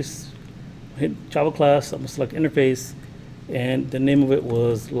interface. Hit Java class. I'm going to select interface, and the name of it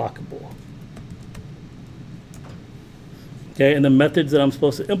was Lockable. Okay, and the methods that I'm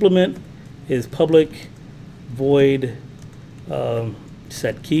supposed to implement is public void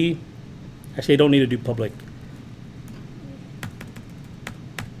set key. Actually, I don't need to do public.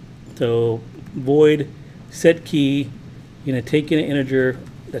 So void set key, you're gonna take in an integer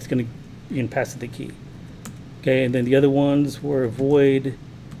that's gonna, you can pass it the key. Okay, and then the other ones were void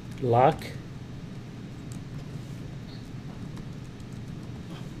lock.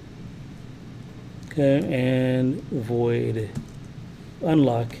 Okay, and void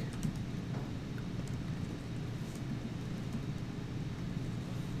unlock.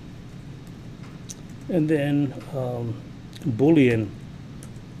 And then Boolean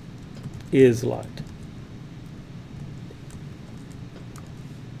is locked.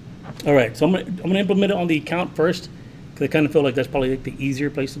 All right, so I'm gonna implement it on the account first because I kind of feel like that's probably like the easier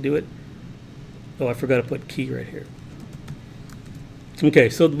place to do it. Oh, I forgot to put key right here. Okay,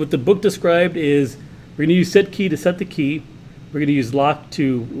 so what the book described is we're gonna use set key to set the key. We're gonna use lock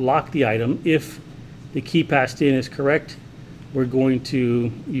to lock the item. If the key passed in is correct, we're going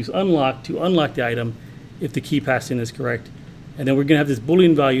to use unlock to unlock the item if the key passed in is correct. And then we're gonna have this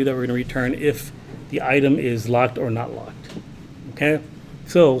Boolean value that we're gonna return if the item is locked or not locked. Okay?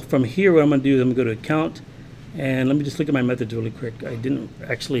 So from here, what I'm gonna do is I'm gonna go to account, and let me just look at my methods really quick. I didn't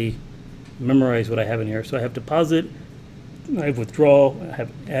actually memorize what I have in here. So I have deposit, I have withdrawal, I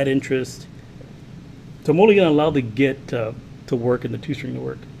have add interest. So I'm only gonna allow the get to work and the toString to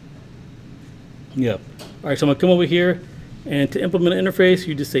work. Yep. All right, so I'm gonna come over here, and to implement an interface,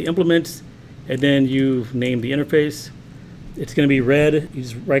 you just say implements, and then you name the interface. It's going to be red. You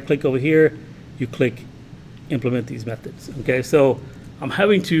just right click over here, you click implement these methods. Okay, so I'm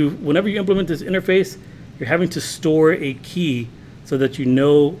having to, whenever you implement this interface, you're having to store a key so that you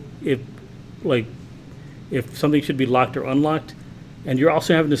know if something should be locked or unlocked. And you're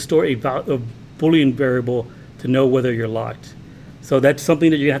also having to store a Boolean variable to know whether you're locked. So that's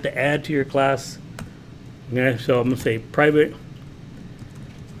something that you're going to have to add to your class. Okay, so I'm going to say private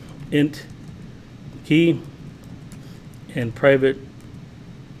int key and private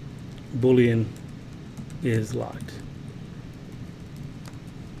Boolean is locked.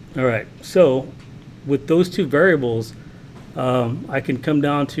 All right, so with those two variables, I can come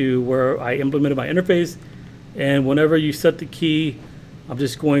down to where I implemented my interface, and whenever you set the key, I'm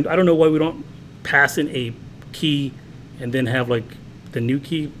just going, I don't know why we don't pass in a key and then have like the new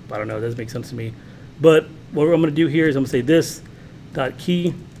key. I don't know, it doesn't make sense to me. But what I'm going to do here is I'm going to say this dot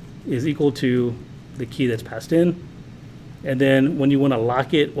key is equal to the key that's passed in. And then when you want to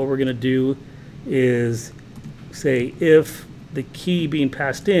lock it, what we're going to do is say if the key being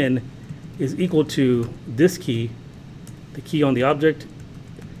passed in is equal to this key, the key on the object,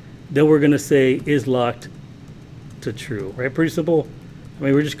 then we're going to say is locked to true, right? Pretty simple. I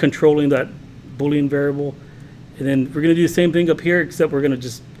mean, we're just controlling that Boolean variable. And then we're going to do the same thing up here, except we're going to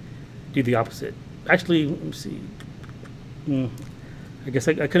just do the opposite. Actually, let me see. I guess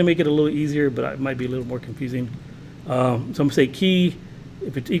I could make it a little easier, but it might be a little more confusing. So I'm going to say key,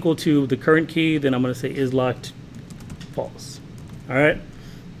 if it's equal to the current key, then I'm going to say is locked false. All right.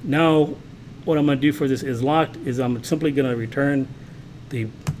 Now, what I'm going to do for this is locked is I'm simply going to return the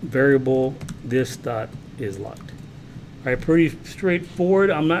variable this dot is locked. All right, pretty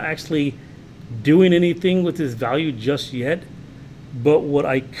straightforward. I'm not actually doing anything with this value just yet, but what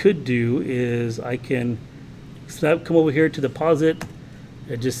I could do is I can come over here to deposit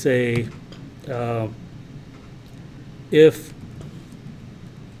and just say if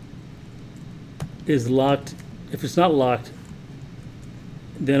is locked. If it's not locked,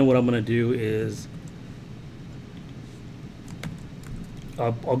 then what I'm going to do is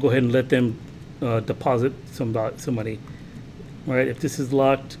I'll go ahead and let them deposit some money. All right, if this is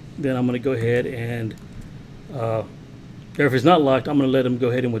locked, then I'm going to go ahead and or if it's not locked, I'm going to let them go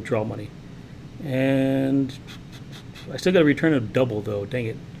ahead and withdraw money. And I still got to return a double though. Dang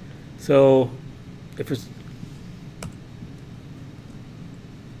it. So if it's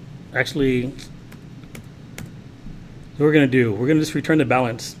actually, what we're gonna do, we're gonna just return the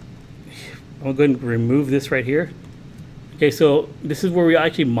balance. I'm gonna go ahead and remove this right here. Okay, so this is where we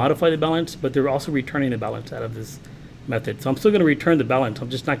actually modify the balance, but they're also returning the balance out of this method. So I'm still gonna return the balance. I'm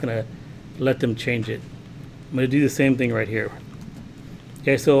just not gonna let them change it. I'm gonna do the same thing right here.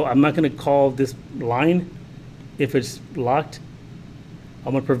 Okay, so I'm not gonna call this line if it's locked.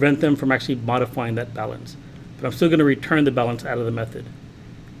 I'm gonna prevent them from actually modifying that balance. But I'm still gonna return the balance out of the method.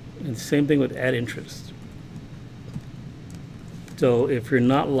 And same thing with add interest. So if you're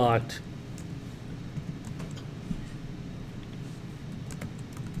not locked,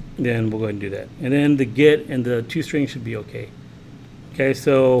 then we'll go ahead and do that. And then the get and the toString should be okay. Okay,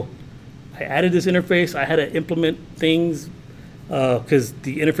 so I added this interface. I had to implement things because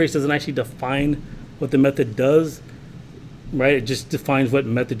the interface doesn't actually define what the method does, right? It just defines what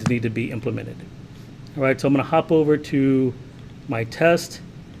methods need to be implemented. All right, so I'm gonna hop over to my test,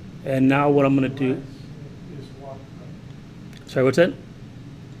 and now what I'm gonna do. Is locked, right? Sorry, what's that?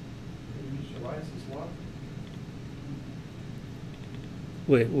 Initialize is locked.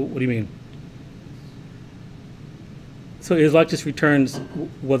 Wait, what do you mean? So is locked just returns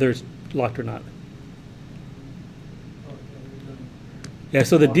whether it's locked or not. Yeah,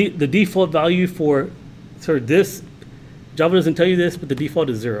 so the default value for this, Java doesn't tell you this, but the default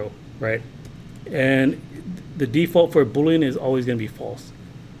is 0, right? And the default for a Boolean is always going to be false.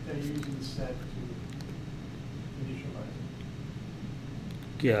 They're using set to initialize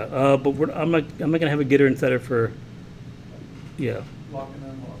it. Yeah, but I'm not going to have a getter and setter for, yeah. Lock and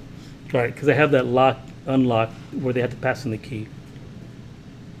unlock. Right, because I have that lock, unlock, where they have to pass in the key.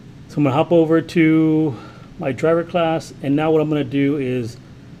 So I'm going to hop over to my driver class, and now what I'm going to do is,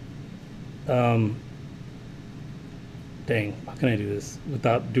 dang, how can I do this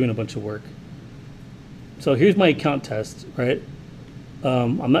without doing a bunch of work? So here's my account test, right?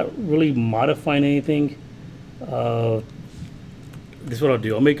 I'm not really modifying anything. This is what I'll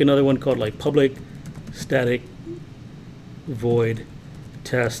do. I'll make another one called like public static void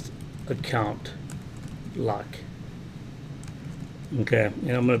test account lock. Okay,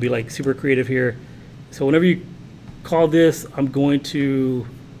 and I'm going to be like super creative here. So whenever you call this, I'm going to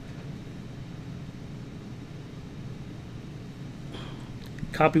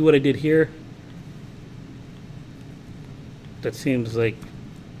copy what I did here. That seems like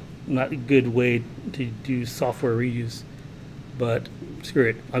not a good way to do software reuse, but screw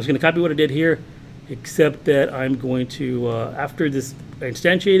it. I'm just going to copy what I did here, except that I'm going to, after this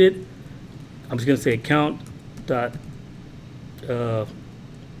instantiated, I'm just going to say account dot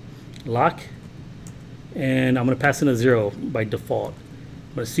lock, and I'm going to pass in a 0 by default.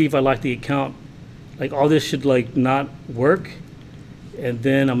 I'm going to see if I lock the account. Like all this should like not work, and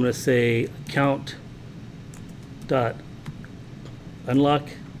then I'm going to say account dot unlock,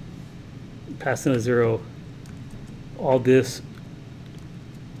 pass in a 0. All this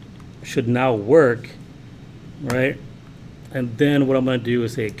should now work, right? And then what I'm going to do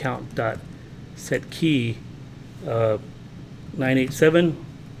is say account dot set key 987,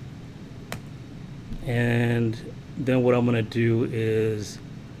 and then what I'm going to do is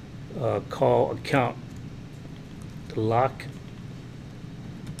call account to lock,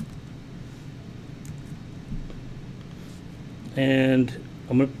 and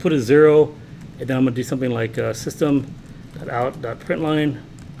I'm going to put a 0, and then I'm going to do something like system.out.println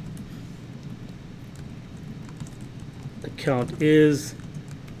account is,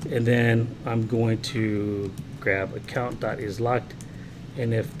 and then I'm going to grab account.isLocked,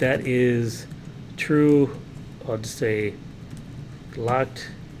 and if that is true, I'll just say locked,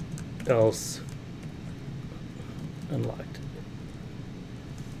 else unlocked.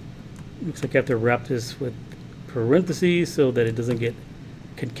 Looks like I have to wrap this with parentheses so that it doesn't get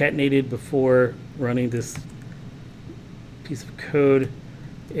concatenated before running this piece of code.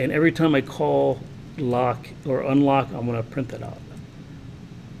 And every time I call lock or unlock, I'm going to print that out.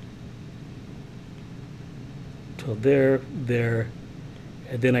 So there,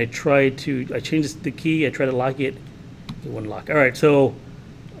 and then I changed the key, I try to lock it, it wouldn't lock. All right, so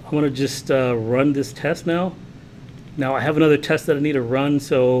I'm going to just run this test now. Now I have another test that I need to run,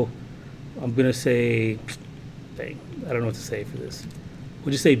 so I'm going to say, dang, I don't know what to say for this.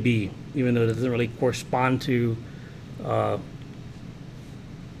 We'll just say B, even though it doesn't really correspond to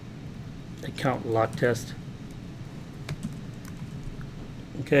account lock test.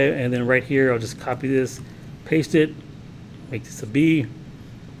 Okay, and then right here, I'll just copy this, paste it, make this a B,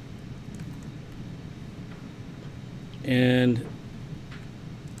 and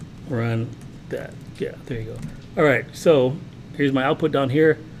run that. Yeah, there you go. All right, so here's my output down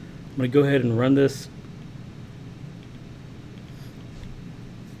here. I'm gonna go ahead and run this.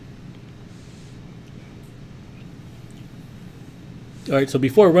 All right, so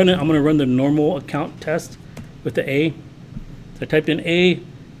before I run it, I'm gonna run the normal account test with the A. So I typed in A,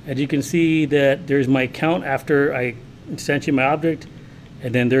 as you can see that there's my account after I instantiate my object,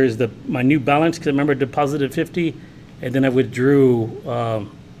 and then there's my new balance, because I remember I deposited 50, and then I withdrew,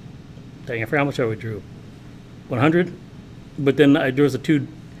 dang, I forgot how much I withdrew, 100, but then there was a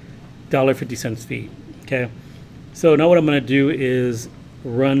 $2.50 fee, okay? So now what I'm gonna do is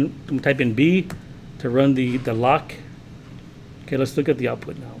I'm gonna type in B to run the lock. Okay, let's look at the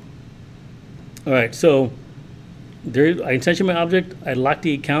output now. All right, so I instantiated my object, I locked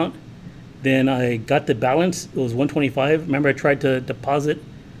the account, then I got the balance, it was 125. Remember I tried to deposit,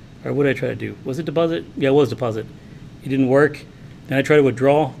 or what did I try to do? Was it deposit? Yeah, it was deposit. It didn't work. Then I tried to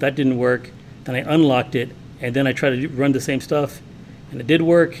withdraw, that didn't work. Then I unlocked it, and then I tried to run the same stuff, and it did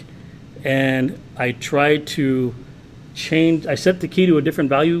work. And I tried to I set the key to a different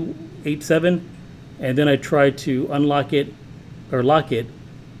value, 87, and then I tried to unlock it, or lock it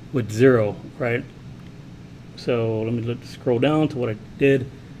with 0, right? So let me scroll down to what I did.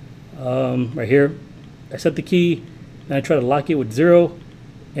 Right here, I set the key, and I try to lock it with 0,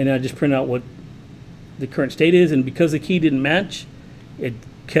 and then I just print out what the current state is. And because the key didn't match, it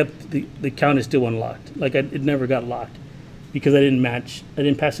kept the account is still unlocked. Like it never got locked because I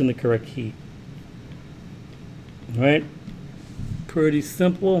didn't pass in the correct key. All right, pretty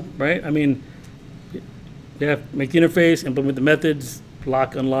simple, right? I mean, yeah, make the interface, implement the methods,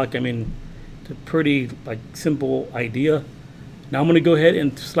 lock, unlock. I mean, it's a pretty simple idea. Now I'm going to go ahead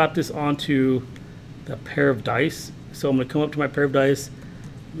and slap this onto the pair of dice. So I'm going to come up to my pair of dice,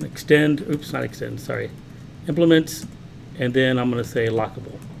 I'm going to extend, oops, not extend, sorry, implements, and then I'm going to say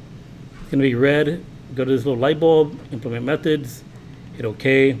lockable. It's going to be red. Go to this little light bulb, implement methods, hit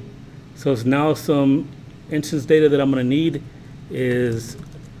OK. So it's now some instance data that I'm going to need is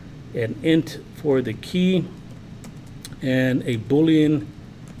an int for the key and a boolean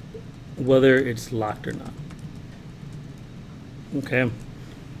whether it's locked or not. Okay.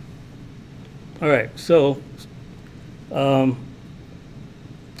 All right. So, dang,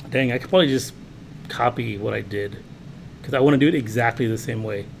 I could probably just copy what I did because I want to do it exactly the same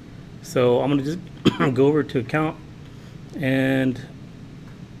way. So I'm going to just go over to account and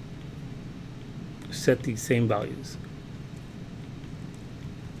set these same values.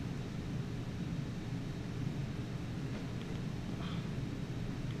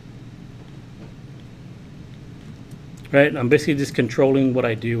 Right, I'm basically just controlling what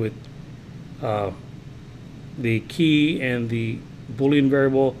I do with the key and the Boolean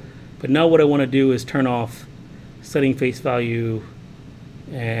variable. But now what I want to do is turn off setting face value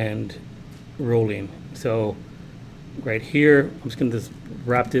and rolling. So right here, I'm just going to just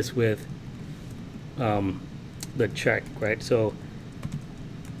wrap this with the check, right? So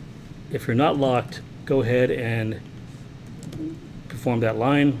if you're not locked, go ahead and perform that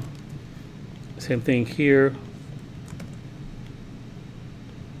line. Same thing here.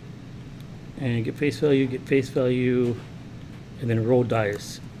 And get face value, and then roll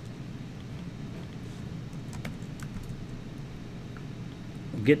dice.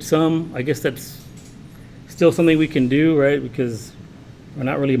 Get sum, I guess that's still something we can do, right? Because we're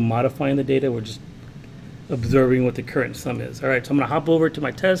not really modifying the data, we're just observing what the current sum is. All right, so I'm gonna hop over to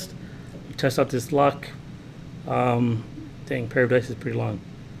my test out this lock. Dang, pair of dice is pretty long.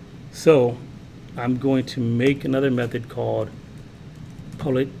 So I'm going to make another method called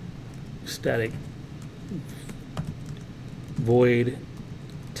public static void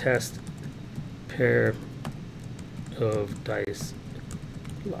test pair of dice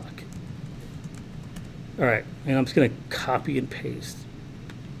lock. All right, and I'm just going to copy and paste.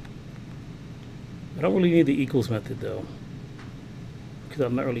 I don't really need the equals method though, because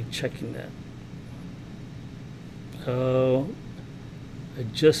I'm not really checking that. I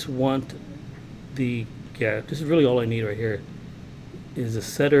just want this is really all I need right here is the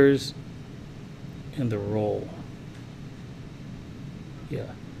setters and the roll. Yeah.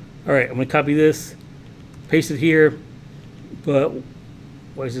 All right, I'm gonna copy this, paste it here, but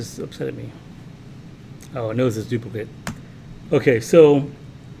why is this upsetting me? Oh, it knows it's duplicate. Okay, so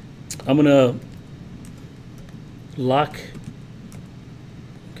I'm gonna lock,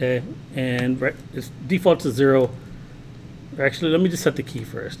 okay, and it's default to 0. Actually, let me just set the key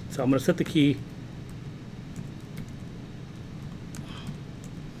first. So I'm gonna set the key.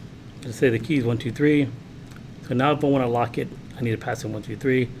 Let's say the key is 1, 2, 3. So now if I want to lock it, I need to pass in 1, 2,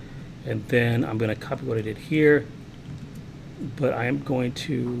 3, and then I'm going to copy what I did here. But I am going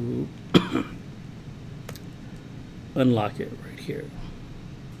to unlock it right here.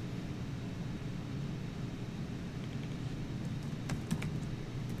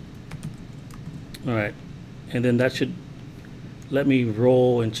 All right, and then that should let me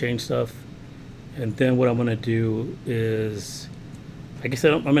roll and change stuff. And then what I'm gonna do is, I guess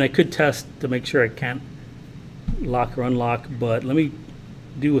I could test to make sure I can't lock or unlock, but let me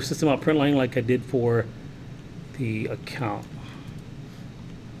do a system out print line like I did for the account.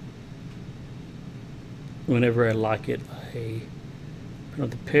 Whenever I lock it, I print out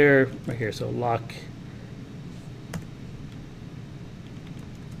the pair right here. So lock.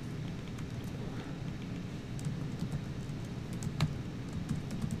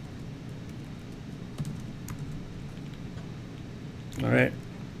 All right,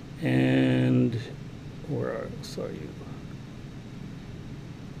 and where else are you?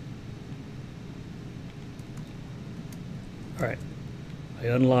 All right, I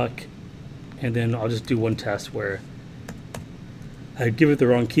unlock, and then I'll just do one test where I give it the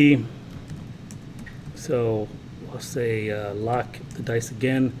wrong key. So I'll say lock the dice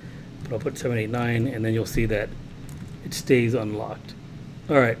again, but I'll put 789, and then you'll see that it stays unlocked.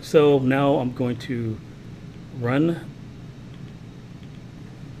 All right, so now I'm going to run.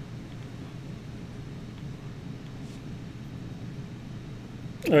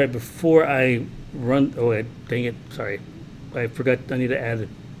 All right, before I run, oh wait, dang it, sorry. I forgot, I need to add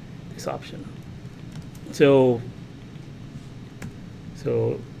this option. So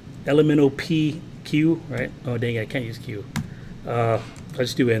elemental P, Q, right? Oh dang it, I can't use Q. I'll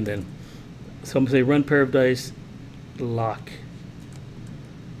just do N then. So I'm gonna say run pair of dice, lock,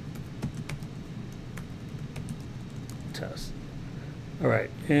 test. All right,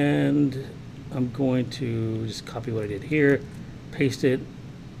 and I'm going to just copy what I did here, paste it,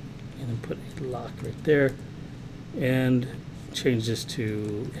 and then put a lock right there, and change this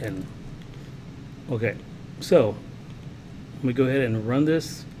to N. Okay, so let me go ahead and run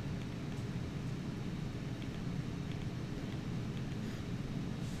this.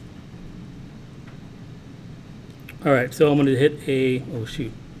 All right, so I'm gonna hit a, oh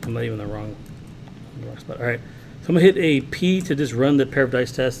shoot, I'm not even in the wrong spot. All right, so I'm gonna hit a P to just run the pair of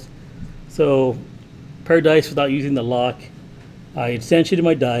dice test. So pair of dice without using the lock. I instantiated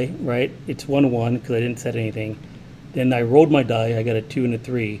my die, right? It's 1-1 because I didn't set anything. Then I rolled my die, I got a 2 and a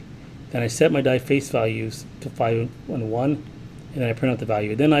 3. Then I set my die face values to 5 and 1, and then I print out the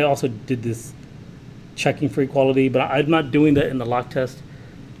value. Then I also did this checking for equality, but I'm not doing that in the lock test.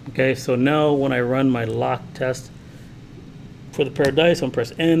 Okay, so now when I run my lock test for the pair of dice, I'm gonna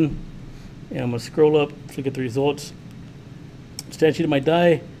press N, and I'm gonna scroll up, look at the results. Instantiated my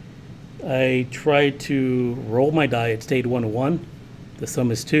die. I tried to roll my die, it stayed 1-1. The sum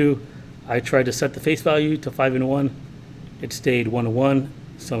is 2. I tried to set the face value to 5 and 1. It stayed 1-1.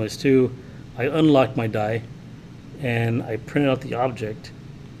 Sum is 2. I unlocked my die and I printed out the object.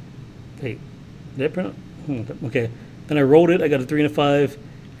 Hey, did I print it? Okay. Then I rolled it. I got a 3 and a 5.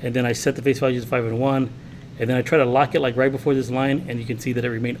 And then I set the face value to 5 and 1. And then I tried to lock it like right before this line, and you can see that it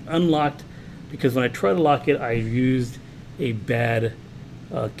remained unlocked because when I tried to lock it, I used a bad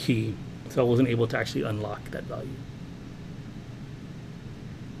key. So I wasn't able to actually unlock that value.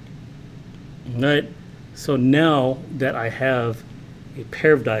 All right, so now that I have a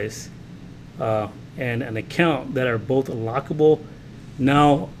pair of dice and an account that are both lockable,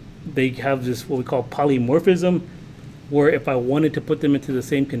 now they have this what we call polymorphism, where if I wanted to put them into the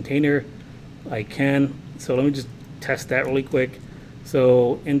same container, I can. So let me just test that really quick.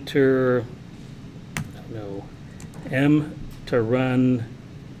 So enter, I don't know, M to run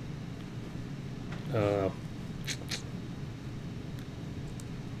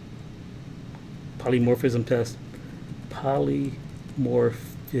polymorphism test.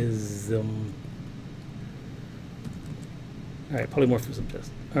 Polymorphism. All right, polymorphism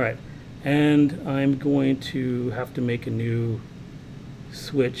test. All right, and I'm going to have to make a new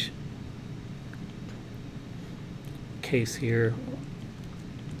switch case here,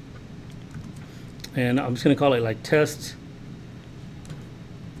 and I'm just going to call it like test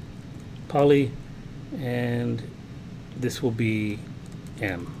poly, and this will be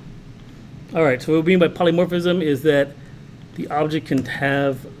M. All right, so what we mean by polymorphism is that the object can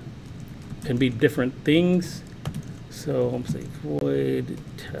be different things. So I'm saying void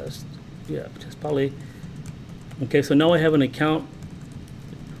test, yeah, test poly. Okay, so now I have an account.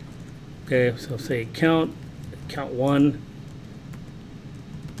 Okay, so say account 1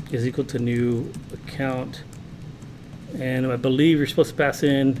 is equal to new account, and I believe you're supposed to pass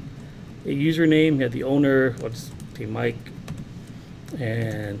in a username, you have the owner, let's say Mike,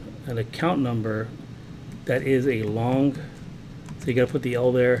 and an account number that is a long, so you got to put the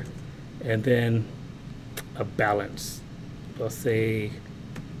L there, and then a balance. Let's say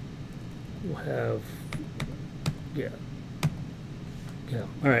we'll have, yeah,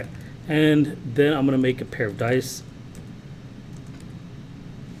 all right. And then I'm gonna make a pair of dice.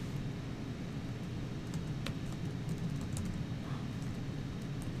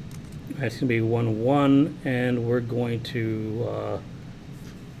 It's gonna be 1, 1, and we're going to,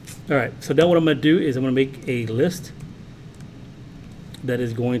 all right, so now what I'm gonna do is I'm gonna make a list that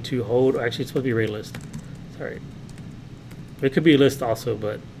is going to hold, actually it's supposed to be array list, sorry. It could be a list also,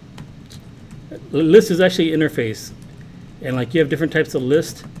 but list is actually interface. And like you have different types of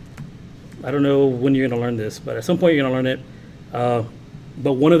list. I don't know when you're gonna learn this, but at some point you're gonna learn it.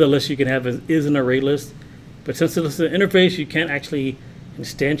 But one of the lists you can have is an array list. But since it's an interface, you can't actually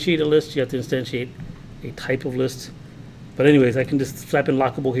instantiate a list. You have to instantiate a type of list. But anyways, I can just slap in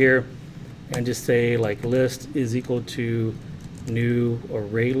Lockable here and just say like list is equal to new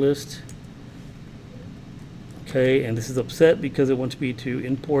array list. Okay, and this is upset because it wants me to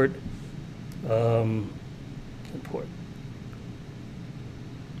import import.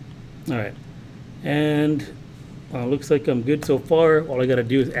 All right, and looks like I'm good so far. All I got to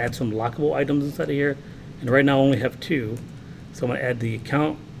do is add some lockable items inside of here, and right now I only have 2. So I'm going to add the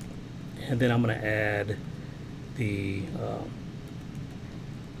account, and then I'm going to add the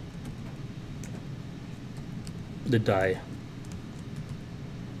die,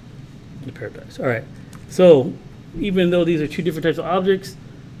 the pair of dice. All right, so even though these are 2 different types of objects,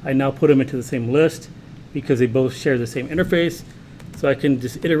 I now put them into the same list because they both share the same interface. So I can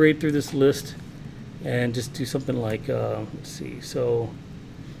just iterate through this list and just do something like, let's see, so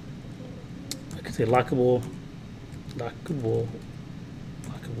I could say lockable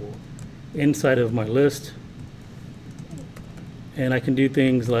inside of my list. And I can do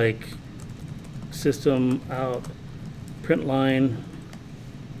things like system out, print line,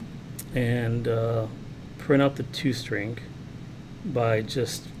 and print out the toString by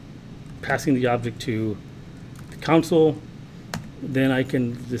just passing the object to the console. Then I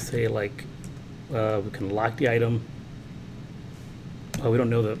can just say like, we can lock the item. Oh, we don't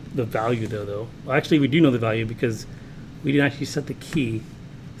know the value though. Well, actually, we do know the value because we didn't actually set the key.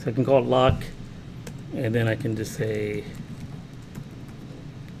 So I can call it lock, and then I can just say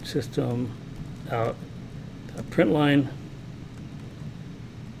system out print line,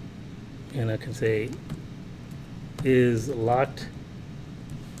 and I can say is locked,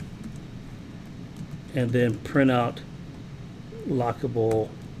 and then print out lockable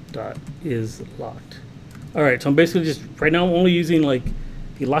dot is locked. All right, so I'm basically just right now I'm only using like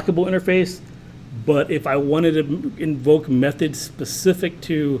the lockable interface, but if I wanted to invoke methods specific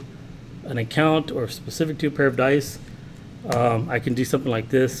to an account or specific to a pair of dice, I can do something like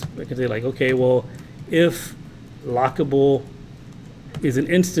this. I can say like, okay, well, if lockable is an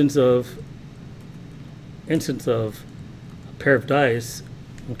instance of a pair of dice,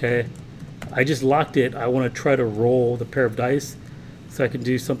 okay, I just locked it. I want to try to roll the pair of dice, so I can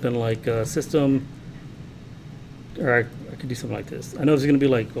do something like system, or I could do something like this. I know this is going to be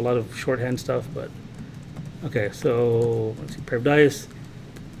like a lot of shorthand stuff, but okay. So let's see, pair of dice.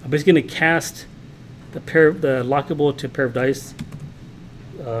 I'm basically going to cast the lockable to a pair of dice.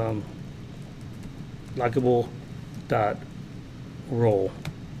 Lockable dot roll.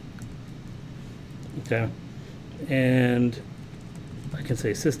 Okay, and I can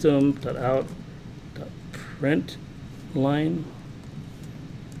say system dot out dot print line.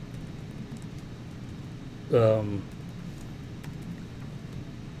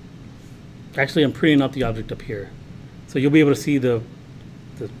 Actually, I'm printing out the object up here, so you'll be able to see the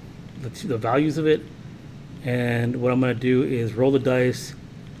values of it. And what I'm going to do is roll the dice,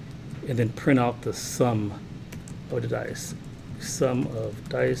 and then print out the sum of the dice. Sum of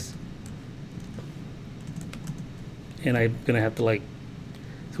dice. And I'm going to have to like,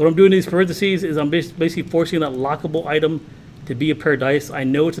 so what I'm doing in these parentheses is I'm basically forcing that lockable item to be a pair of dice. I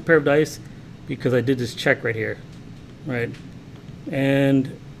know it's a pair of dice because I did this check right here, right?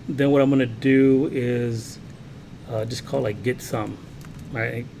 And then what I'm going to do is just call like get sum,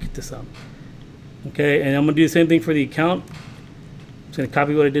 right? Get the sum. Okay, and I'm going to do the same thing for the account. I'm just going to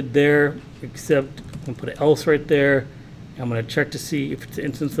copy what I did there, except I'm going to put an else right there. I'm going to check to see if it's an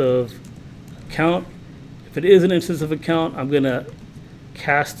instance of account. If it is an instance of account, I'm going to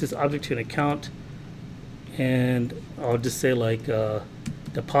cast this object to an account, and I'll just say like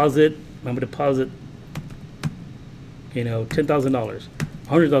deposit. I'm going to deposit, you know, $10,000,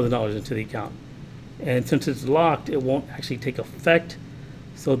 $100,000 into the account. And since it's locked, it won't actually take effect.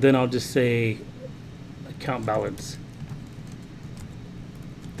 So then I'll just say account balance.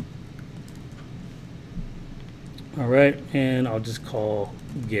 All right, and I'll just call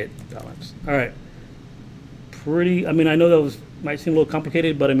get balance. All right. pretty, I mean, I know that might seem a little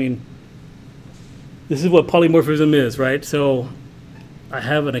complicated, but I mean, this is what polymorphism is, right? So I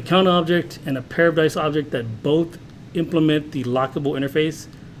have an account object and a pair of dice object that both implement the lockable interface.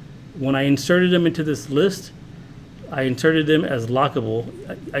 When I inserted them into this list, I inserted them as lockable.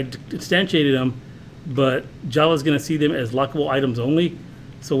 I instantiated them, but Java is going to see them as lockable items only.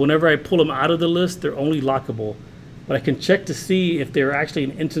 So whenever I pull them out of the list, they're only lockable. But I can check to see if they're actually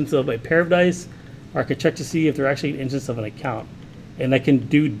an instance of a pair of dice, or I can check to see if they're actually an instance of an account. And I can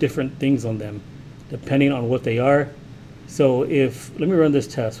do different things on them depending on what they are. So let me run this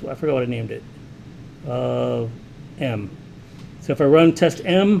test. I forgot what I named it. M. So if I run test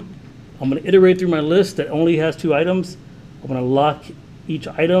M, I'm going to iterate through my list that only has 2 items. I'm going to lock each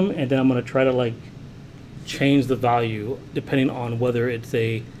item, and then I'm going to try to like change the value depending on whether it's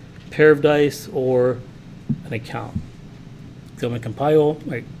a pair of dice or an account. So I'm going to compile.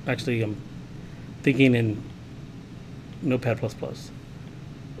 Actually, I'm thinking in Notepad++. Let's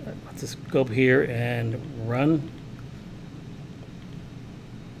just go up here and run.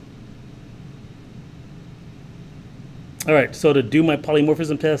 All right, so to do my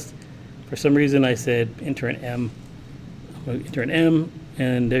polymorphism test, for some reason I said enter an M. I'm going to enter an M,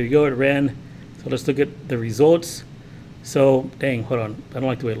 and there you go, it ran. So let's look at the results. So, dang, hold on. I don't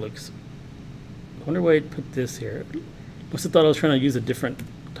like the way it looks. I wonder why I put this here. Must have thought I was trying to use a different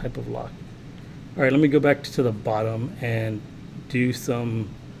type of lock. All right, let me go back to the bottom and do some,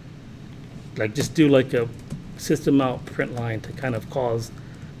 just do like a system out print line to kind of cause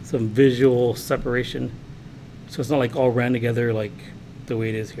some visual separation. So it's not like all ran together like the way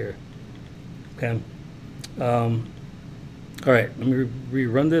it is here. Okay. All right, let me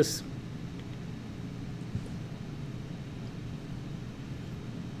rerun this.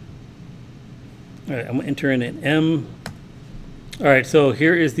 All right, I'm gonna enter in an M. All right, so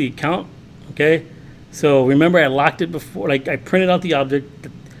here is the account, okay? So remember I locked it before, like I printed out the object.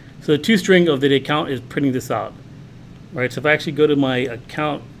 So the toString of the account is printing this out, right? So if I actually go to my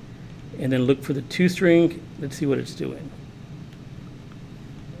account and then look for the toString, let's see what it's doing.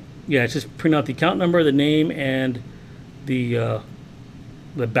 Yeah, it's just printing out the account number, the name, and the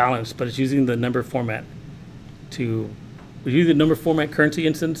balance, but it's using the number format we use the number format currency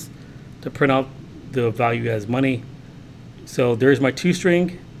instance to print out the value as money. So there's my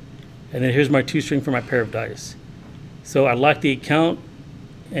toString, and then here's my toString for my pair of dice. So I locked the account,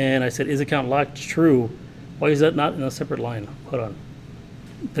 and I said, is account locked? True. Why is that not in a separate line? Hold on.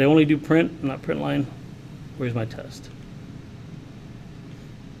 Did I only do print, not print line? Where's my test?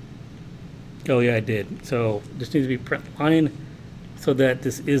 Oh yeah, I did. So this needs to be print line so that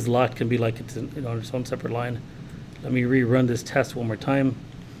this is locked can be like it's on its own separate line. Let me rerun this test one more time.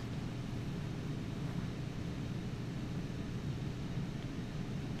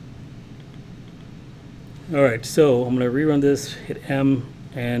 All right, so I'm going to rerun this, hit M,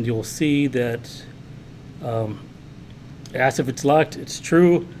 and you'll see that it asks if it's locked. It's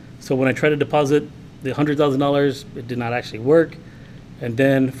true. So when I try to deposit the $100,000, it did not actually work. And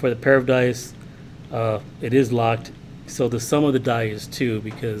then for the pair of dice, it is locked. So the sum of the die is 2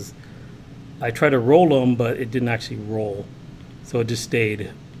 because I tried to roll them, but it didn't actually roll. So it just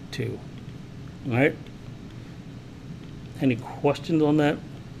stayed 2. All right. Any questions on that?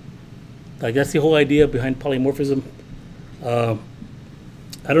 Like that's the whole idea behind polymorphism. I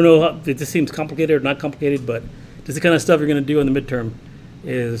don't know if this seems complicated or not complicated, but this is the kind of stuff you're going to do in the midterm.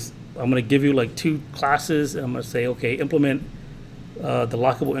 Is I'm going to give you like 2 classes, and I'm going to say, okay, implement the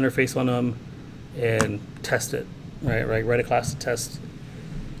lockable interface on them and test it. Write a class to test.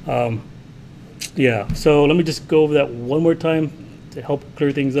 Yeah. So let me just go over that one more time to help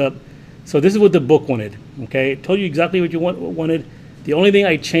clear things up. So this is what the book wanted. Okay, it told you exactly what you wanted. The only thing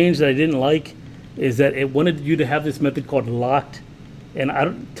I changed that I didn't like is that it wanted you to have this method called locked, and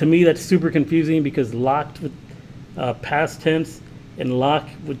to me that's super confusing because locked with past tense and lock,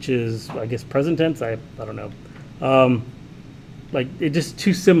 which is I guess present tense. I don't know. Like it's just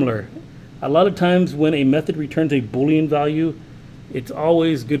too similar. A lot of times when a method returns a Boolean value, it's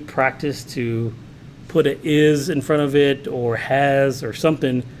always good practice to put a is in front of it or has or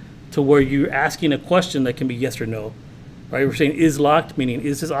something to where you're asking a question that can be yes or no. Right, we're saying is locked, meaning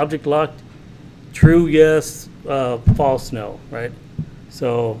is this object locked? True, yes. False, no. Right.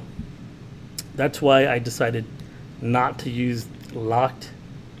 So that's why I decided not to use locked.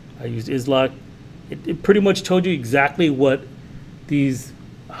 I used is locked. It pretty much told you exactly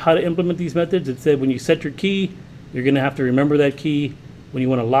how to implement these methods. It said when you set your key, you're going to have to remember that key. When you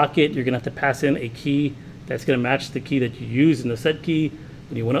want to lock it, you're going to have to pass in a key that's going to match the key that you use in the set key.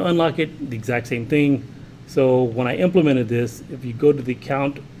 When you want to unlock it, the exact same thing. So when I implemented this, if you go to the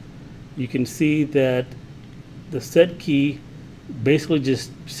account, you can see that the set key basically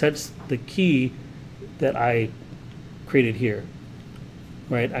just sets the key that I created here,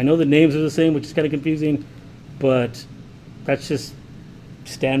 right? I know the names are the same, which is kind of confusing, but that's just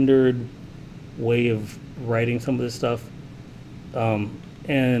standard way of writing some of this stuff.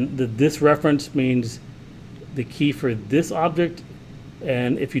 And this reference means the key for this object,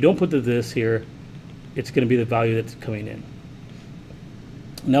 and if you don't put the this here, it's going to be the value that's coming in.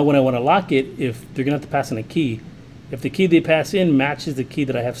 Now when I want to lock it, if they're going to have to pass in a key, if the key they pass in matches the key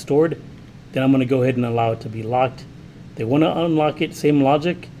that I have stored, then I'm going to go ahead and allow it to be locked. They want to unlock it, same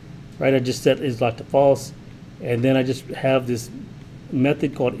logic, right? I just set is locked to false, and then I just have this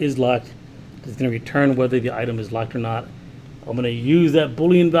method called is locked that's going to return whether the item is locked or not. I'm going to use that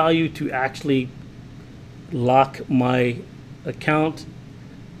Boolean value to actually lock my account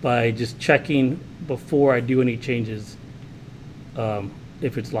by just checking before I do any changes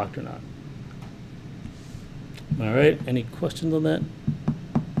if it's locked or not. All right, any questions on that?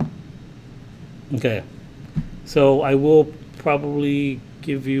 Okay, so I will probably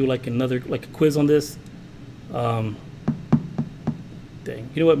give you like a quiz on this. Dang,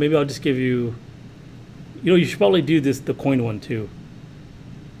 you know what, maybe I'll just give you, you should probably do the coin one too.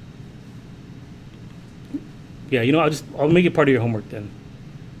 Yeah, I'll make it part of your homework then.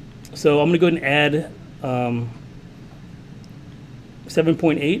 So I'm gonna go ahead and add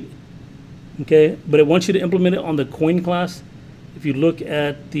 7.8, okay? But it wants you to implement it on the coin class. If you look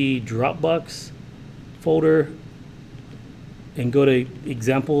at the Dropbox folder and go to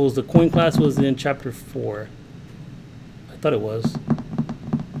examples, the coin class was in chapter 4. I thought it was.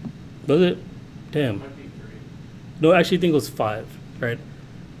 Was it? Damn. No, I actually think it was 5, right?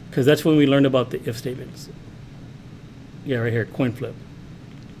 Because that's when we learned about the if statements. Yeah, right here, coin flip.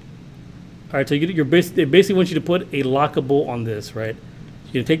 All right, so it basically wants you to put a lockable on this, right?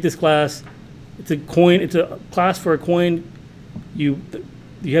 You're gonna take this class. It's a coin. It's a class for a coin. You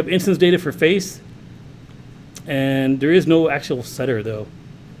have instance data for face, and there is no actual setter though.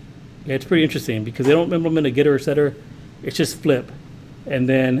 Yeah, it's pretty interesting because they don't implement a getter or setter. It's just flip, and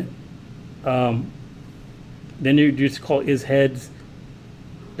then you just call is heads.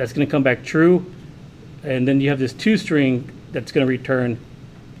 That's gonna come back true, and then you have this toString that's gonna return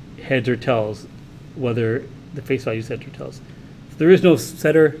heads or tails, whether the face value is heads or tails. So there is no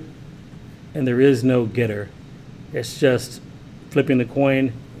setter and there is no getter. It's just flipping the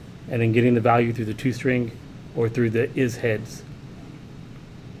coin and then getting the value through the toString or through the is heads.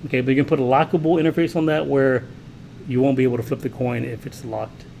 Okay, but you can put a lockable interface on that where you won't be able to flip the coin if it's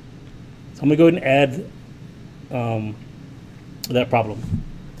locked. So I'm gonna go ahead and add that problem.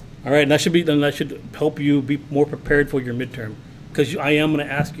 All right, that should help you be more prepared for your midterm, because I am going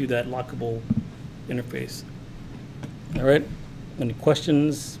to ask you that lockable interface. All right, any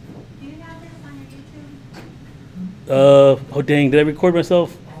questions? Do you have this on your YouTube? Oh dang, did I record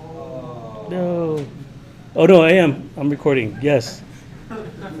myself? No. Oh no, I'm recording, yes.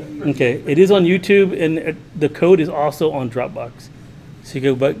 Okay, it is on YouTube, and the code is also on Dropbox. So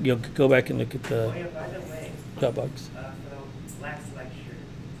you'll go back and look at the Oh yeah, by the way, Dropbox. for the last lecture,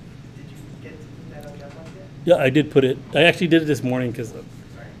 did you get to put that on Dropbox yet? Yeah, I did put it. I actually did it this morning because, Sorry.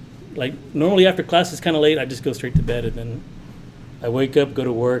 like, normally after class is kind of late. I just go straight to bed, and then I wake up, go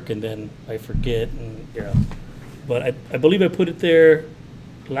to work, and then I forget. And yeah, but I believe I put it there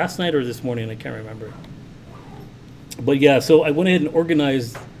last night or this morning. I can't remember. But yeah, so I went ahead and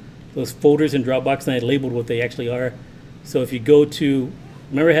organized those folders in Dropbox, and I labeled what they actually are. So if you go to,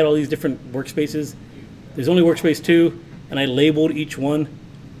 remember I had all these different workspaces? There's only workspace 2, and I labeled each one.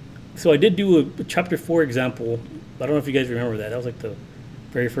 So I did do a chapter 4 example. I don't know if you guys remember that. That was like the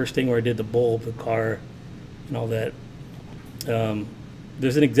very first thing where I did the bulb, the car, and all that.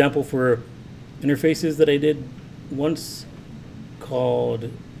 There's an example for interfaces that I did once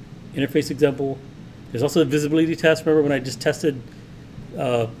called interface example. There's also a visibility test. Remember when I just tested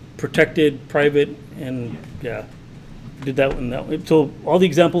protected, private, and yeah, did that one. So all the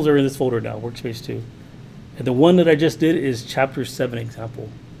examples are in this folder now, workspace 2. And the one that I just did is chapter 7 example.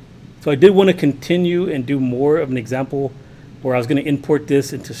 So I did want to continue and do more of an example where I was going to import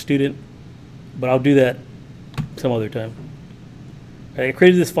this into student, but I'll do that some other time. I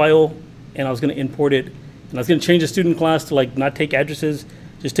created this file and I was going to import it, and I was going to change the student class to like not take addresses,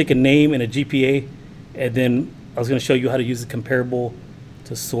 just take a name and a GPA, and then I was going to show you how to use the comparable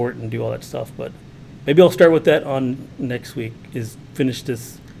to sort and do all that stuff. But maybe I'll start with that on next week, is finish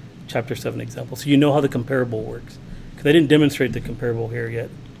this chapter 7 example so you know how the comparable works, because I didn't demonstrate the comparable here yet.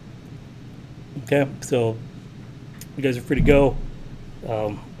 Okay, so you guys are free to go.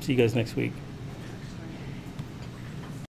 See you guys next week.